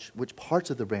can watch which parts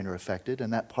of the brain are affected,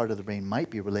 and that part of the brain might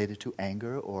be related to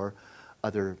anger or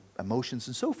other emotions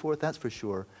and so forth, that's for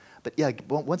sure. But yeah,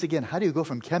 once again, how do you go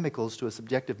from chemicals to a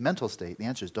subjective mental state? The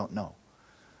answer is don't know.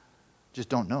 Just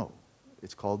don't know.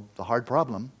 It's called the hard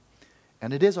problem,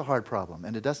 and it is a hard problem,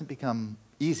 and it doesn't become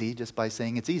easy just by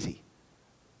saying it's easy.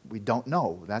 We don't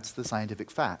know. That's the scientific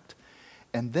fact.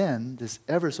 And then this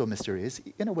ever so mysterious,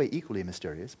 in a way equally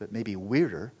mysterious, but maybe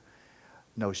weirder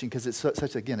notion, because it's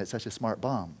such a smart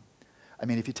bomb. I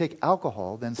mean, if you take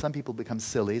alcohol, then some people become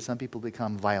silly, some people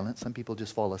become violent, some people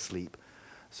just fall asleep.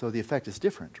 So the effect is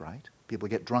different, right? People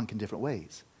get drunk in different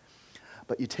ways.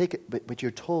 But you take it, but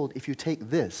you're told if you take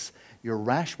this, your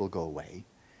rash will go away.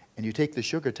 And you take the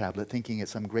sugar tablet thinking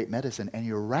it's some great medicine, and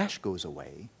your rash goes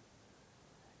away.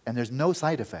 And there's no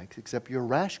side effects except your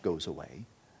rash goes away.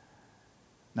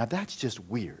 Now that's just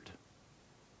weird.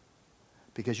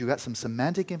 Because you got some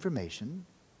semantic information.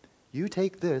 You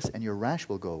take this and your rash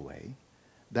will go away.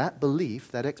 That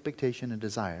belief, that expectation and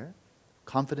desire,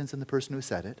 confidence in the person who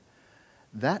said it,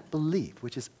 that belief,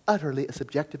 which is utterly a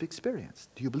subjective experience.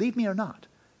 Do you believe me or not?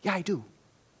 Yeah, I do.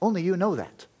 Only you know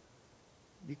that.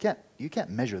 You can't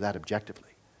measure that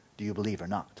objectively. Do you believe or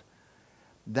not?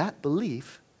 That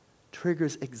belief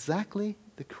triggers exactly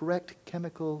the correct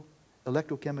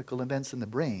electrochemical events in the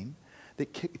brain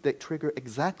that trigger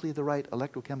exactly the right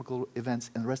electrochemical events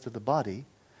in the rest of the body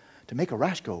to make a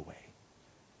rash go away.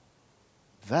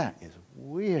 That is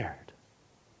weird.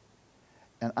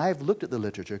 And I've looked at the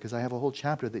literature because I have a whole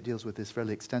chapter that deals with this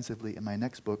fairly extensively in my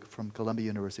next book from Columbia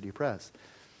University Press.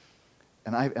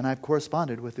 And I've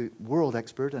corresponded with a world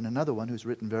expert and another one who's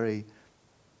written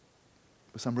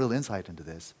with some real insight into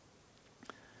this.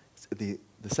 The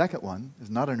second one is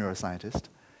not a neuroscientist.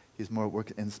 He's more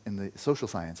working in the social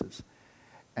sciences.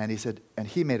 And he said, and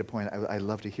he made a point I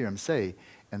love to hear him say,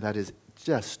 and that is,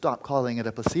 just stop calling it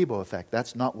a placebo effect.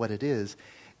 That's not what it is.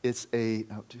 It's see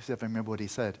if I remember what he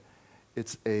said.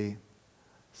 It's a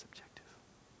subjective.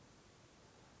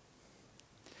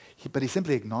 But he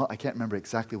simply acknowledged, I can't remember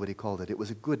exactly what he called it. It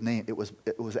was a good name. It was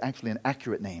actually an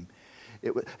accurate name.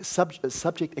 It was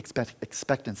subject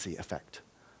expectancy effect.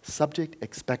 Subject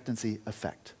expectancy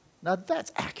effect. Now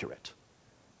that's accurate.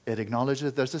 It acknowledges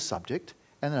that there's a subject,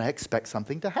 and then I expect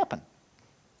something to happen.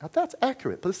 Now that's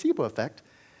accurate. Placebo effect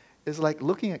is like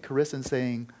looking at Carissa and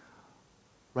saying,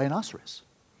 rhinoceros.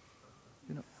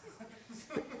 You know,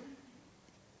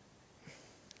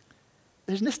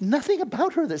 there's just nothing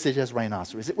about her that suggests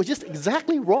rhinoceros. It was just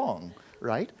exactly wrong,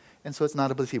 right? And so it's not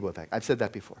a placebo effect. I've said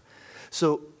that before.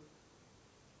 So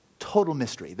total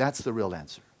mystery. That's the real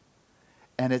answer.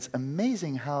 And it's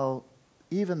amazing how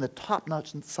even the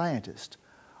top-notch scientists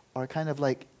are kind of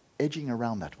like edging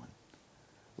around that one.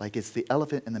 Like it's the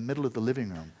elephant in the middle of the living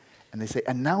room. And they say,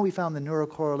 and now we found the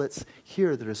neurocorrelates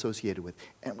here that are associated with,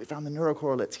 and we found the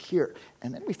neurocorrelates here,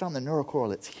 and then we found the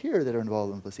neurocorrelates here that are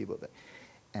involved in the placebo effect.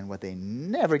 And what they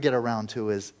never get around to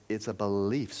is, it's a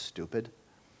belief, stupid.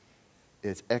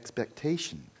 It's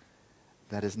expectation.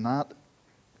 That is not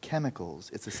chemicals.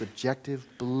 It's a subjective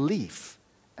belief.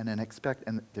 And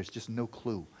there's just no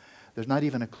clue. There's not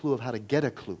even a clue of how to get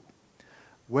a clue.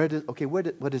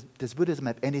 Does Buddhism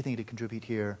have anything to contribute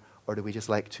here, or do we just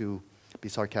like to be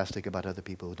sarcastic about other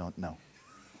people who don't know?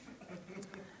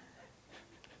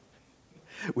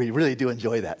 We really do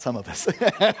enjoy that, some of us.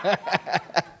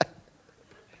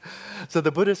 So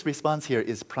the Buddhist response here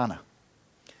is prana,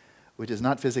 which is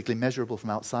not physically measurable from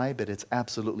outside, but it's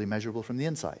absolutely measurable from the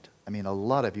inside. I mean, a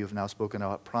lot of you have now spoken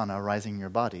about prana rising in your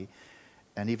body,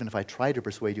 and even if I try to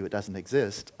persuade you it doesn't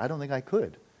exist, I don't think I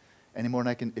could. Any more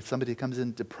than if somebody comes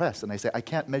in depressed and I say, I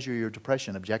can't measure your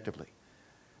depression objectively,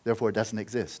 therefore it doesn't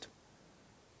exist.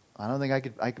 I don't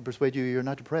think I could persuade you you're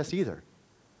not depressed either.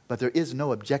 But there is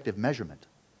no objective measurement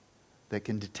that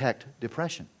can detect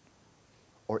depression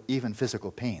or even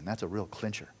physical pain. That's a real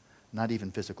clincher. Not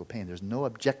even physical pain. There's no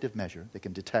objective measure that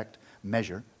can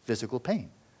measure physical pain.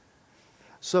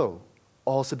 So,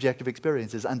 all subjective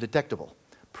experience is undetectable.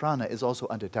 Prana is also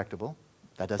undetectable.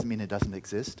 That doesn't mean it doesn't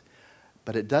exist.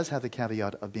 But it does have the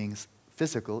caveat of being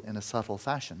physical in a subtle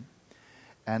fashion.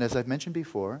 And as I've mentioned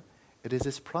before, it is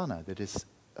this prana that is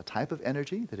a type of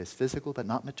energy that is physical but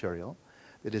not material,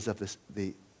 that is of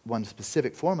the one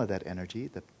specific form of that energy,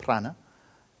 the prana.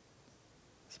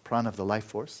 It's the prana of the life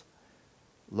force,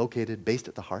 located, based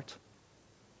at the heart,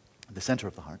 the center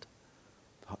of the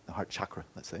heart chakra,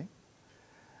 let's say.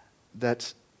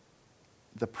 that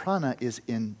the prana is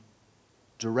in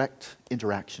direct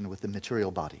interaction with the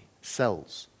material body,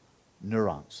 cells,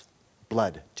 neurons,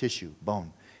 blood, tissue,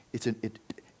 bone.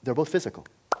 They're both physical.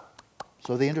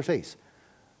 So they interface.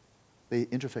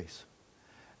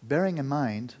 Bearing in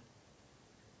mind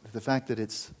the fact that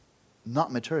it's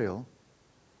not material,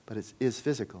 but it is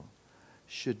physical,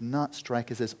 should not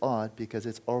strike us as odd because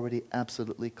it's already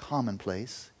absolutely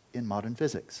commonplace in modern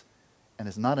physics. And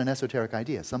it's not an esoteric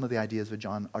idea. Some of the ideas of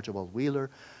John Archibald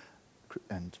Wheeler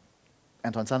and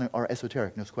Anton Sandling are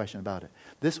esoteric, no question about it.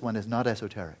 This one is not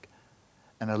esoteric.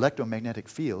 An electromagnetic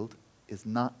field is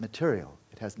not material.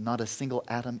 It has not a single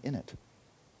atom in it.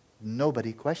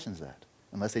 Nobody questions that,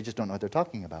 unless they just don't know what they're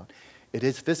talking about. It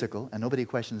is physical, and nobody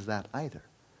questions that either.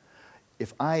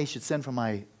 If I should send from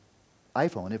my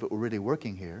iPhone, if it were really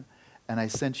working here, and I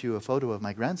sent you a photo of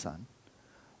my grandson,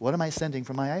 what am I sending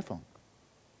from my iPhone?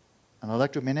 An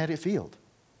electromagnetic field,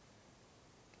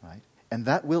 right? And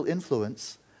that will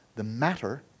influence the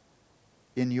matter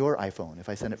in your iPhone. If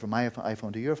I send it from my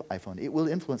iPhone to your iPhone, it will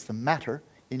influence the matter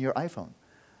in your iPhone.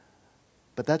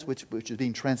 But that's which is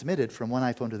being transmitted from one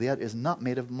iPhone to the other is not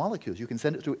made of molecules. You can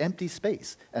send it through empty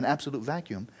space, an absolute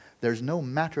vacuum. There's no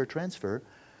matter transfer.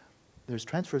 There's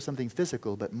transfer of something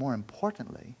physical, but more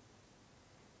importantly,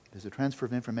 there's a transfer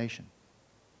of information.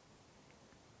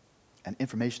 And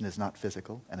information is not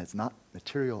physical, and it's not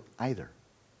material either.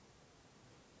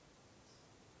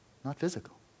 Not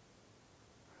physical.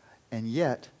 And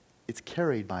yet, it's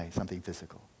carried by something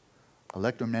physical.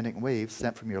 Electromagnetic waves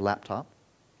sent from your laptop,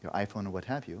 your iPhone, or what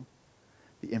have you.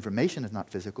 The information is not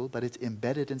physical, but it's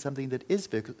embedded in something that is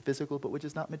physical, but which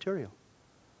is not material.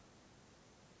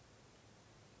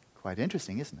 Quite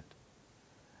interesting, isn't it?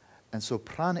 And so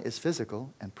prana is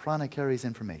physical, and prana carries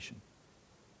information.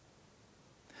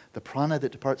 The prana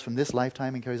that departs from this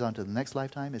lifetime and carries on to the next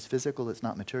lifetime is physical, it's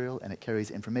not material, and it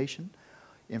carries information.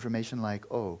 Information like,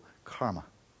 karma,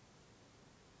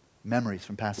 memories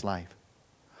from past life,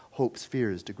 hopes,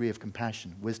 fears, degree of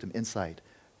compassion, wisdom, insight,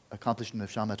 accomplishment of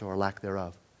shamatha or lack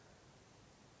thereof.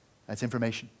 That's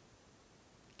information.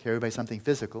 Carried by something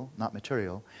physical, not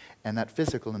material, and that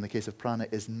physical, in the case of prana,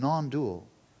 is non-dual,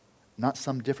 not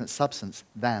some different substance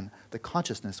than the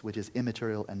consciousness which is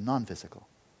immaterial and non-physical.